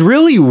 Which is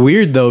really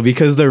weird though,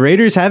 because the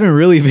Raiders haven't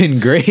really been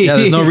great. Yeah,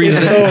 there's no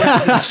reason.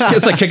 So-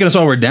 it's like kicking us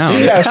while we're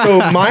down. Yeah, so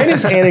mine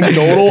is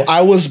anecdotal.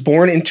 I was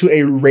born into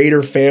a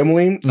Raider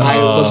family. I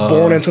was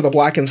born into the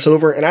black and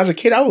silver, and as a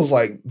kid, I was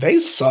like, they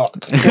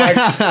suck. Like,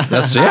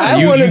 That's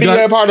I want to be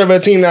a part of a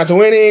team that's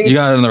winning. You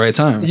got it in the right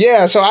time.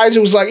 Yeah, so I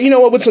just was like, you know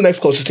what? What's the next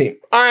closest team?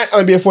 All right, I'm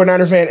gonna be a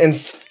 49er fan, and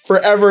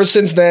forever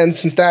since then,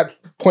 since that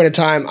point in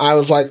time, I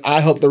was like, I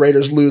hope the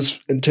Raiders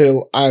lose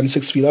until I'm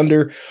 6 feet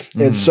under.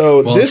 And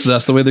so Well, this,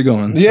 that's the way they're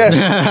going. So. yes,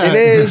 it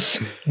is.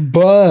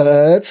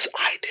 But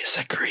I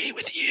disagree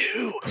with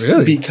you.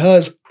 Really?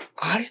 Because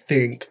I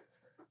think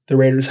the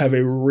Raiders have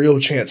a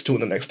real chance to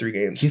win the next 3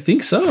 games. You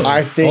think so?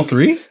 I think all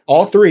 3.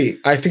 All 3.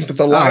 I think that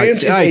the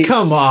Lions.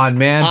 Come on,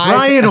 man. I-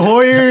 Brian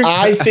Hoyer.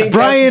 I think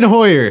Brian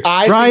Hoyer.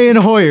 I Brian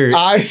Hoyer.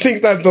 I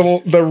think that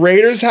the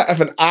Raiders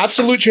have an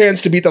absolute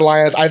chance to beat the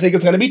Lions. I think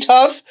it's going to be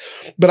tough,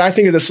 but I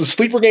think this is a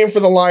sleeper game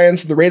for the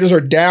Lions. The Raiders are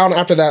down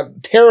after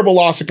that terrible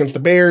loss against the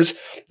Bears.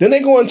 Then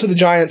they go into the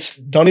Giants.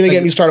 Don't even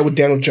get me started with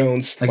Daniel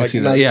Jones. I can see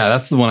that. Yeah,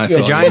 that's the one I feel.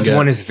 The Giants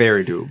one is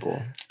very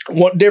doable.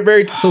 They're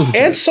very, So is the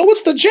and so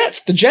is the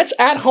Jets. The Jets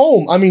at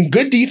home. I mean,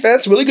 good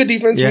defense, really good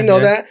defense. We know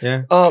that.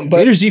 Yeah. But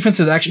Raiders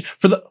defense is actually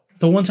for the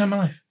one time in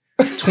my life.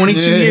 22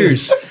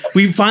 years.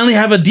 We finally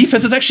have a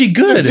defense that's actually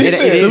good. It's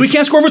decent. We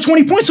can't score over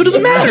 20 points, so it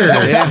doesn't matter.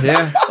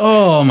 Yeah.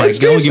 Oh my It's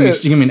god! Give me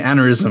decent. an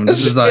aneurysm.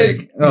 This is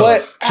like.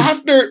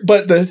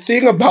 But the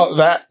thing about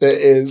that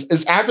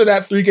is after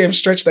that 3-game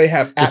stretch, they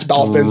have at It's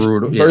Dolphins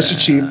brutal.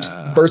 versus Yeah. Chiefs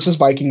versus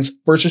Vikings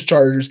versus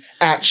Chargers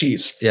at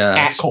Chiefs Yeah,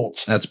 at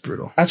Colts. that's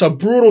brutal. That's a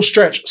brutal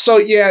stretch. So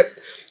yeah,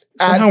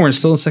 Somehow we're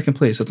still in second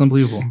place. That's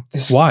unbelievable.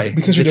 Why?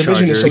 because your The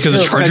division is so Because the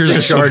terrible. Chargers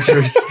are so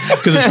Chargers.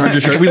 Because the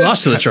Chargers. We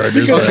lost to the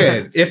Chargers. Because-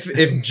 Okay,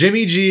 if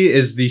Jimmy G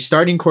is the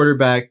starting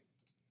quarterback,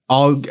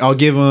 I'll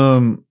give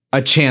him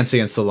a chance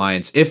against the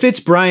Lions. If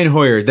it's Brian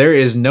Hoyer, there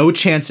is no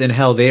chance in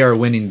hell they are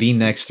winning the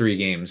next 3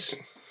 games.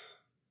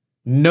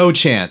 No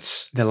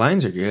chance. The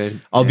Lions are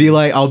good. I'll be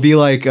like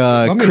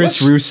mean,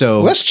 Chris Russo.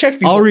 Let's check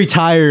these. I'll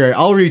retire.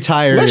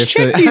 Let's if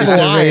check the, these if the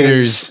Lions.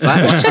 Raiders.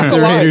 Let's check the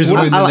the Lions. Raiders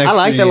What- win the I next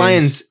like 3 the games.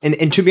 Lions,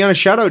 and to be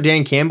honest, shout out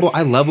Dan Campbell.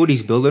 I love what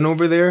he's building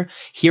over there.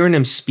 Hearing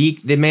him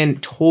speak, the man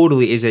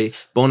totally is a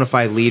bona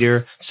fide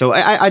leader. So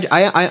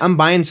I'm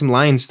buying some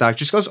Lions stock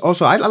just because.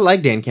 Also, I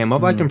like Dan Campbell.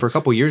 I've liked him for a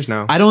couple years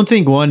now. I don't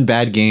think one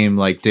bad game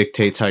like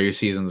dictates how your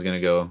season's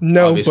gonna go.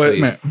 No, obviously.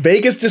 but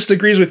Vegas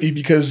disagrees with you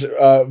because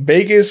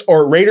Vegas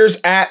or Raiders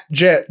at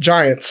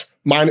Giants.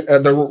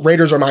 The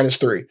Raiders are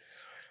 -3.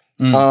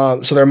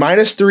 So they're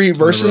 -3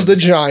 versus the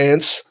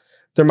Giants.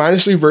 They're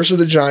 -3 versus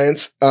the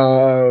Giants.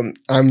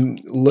 I'm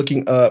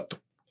looking up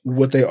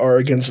what they are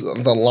against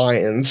the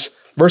Lions.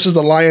 Versus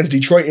the Lions,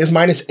 Detroit is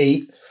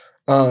 -8.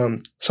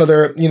 So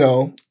they're,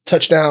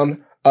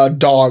 touchdown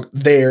dog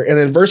there. And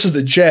then versus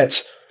the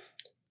Jets,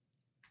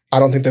 I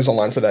don't think there's a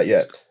line for that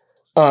yet.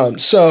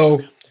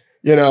 So,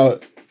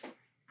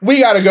 we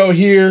got to go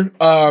here.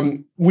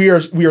 We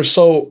are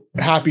so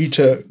happy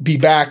to be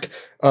back.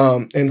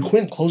 And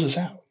Quinn, close us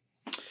out.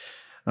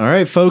 All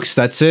right, folks,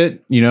 that's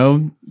it.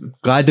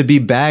 Glad to be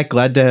back.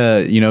 Glad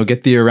to,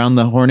 get the Around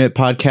the Hornet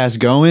podcast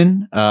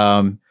going.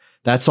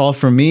 That's all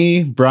from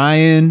me,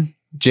 Brian,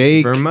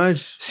 Jake, Very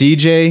much.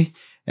 CJ,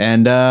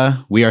 and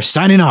we are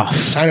signing off.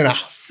 Signing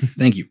off.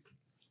 Thank you.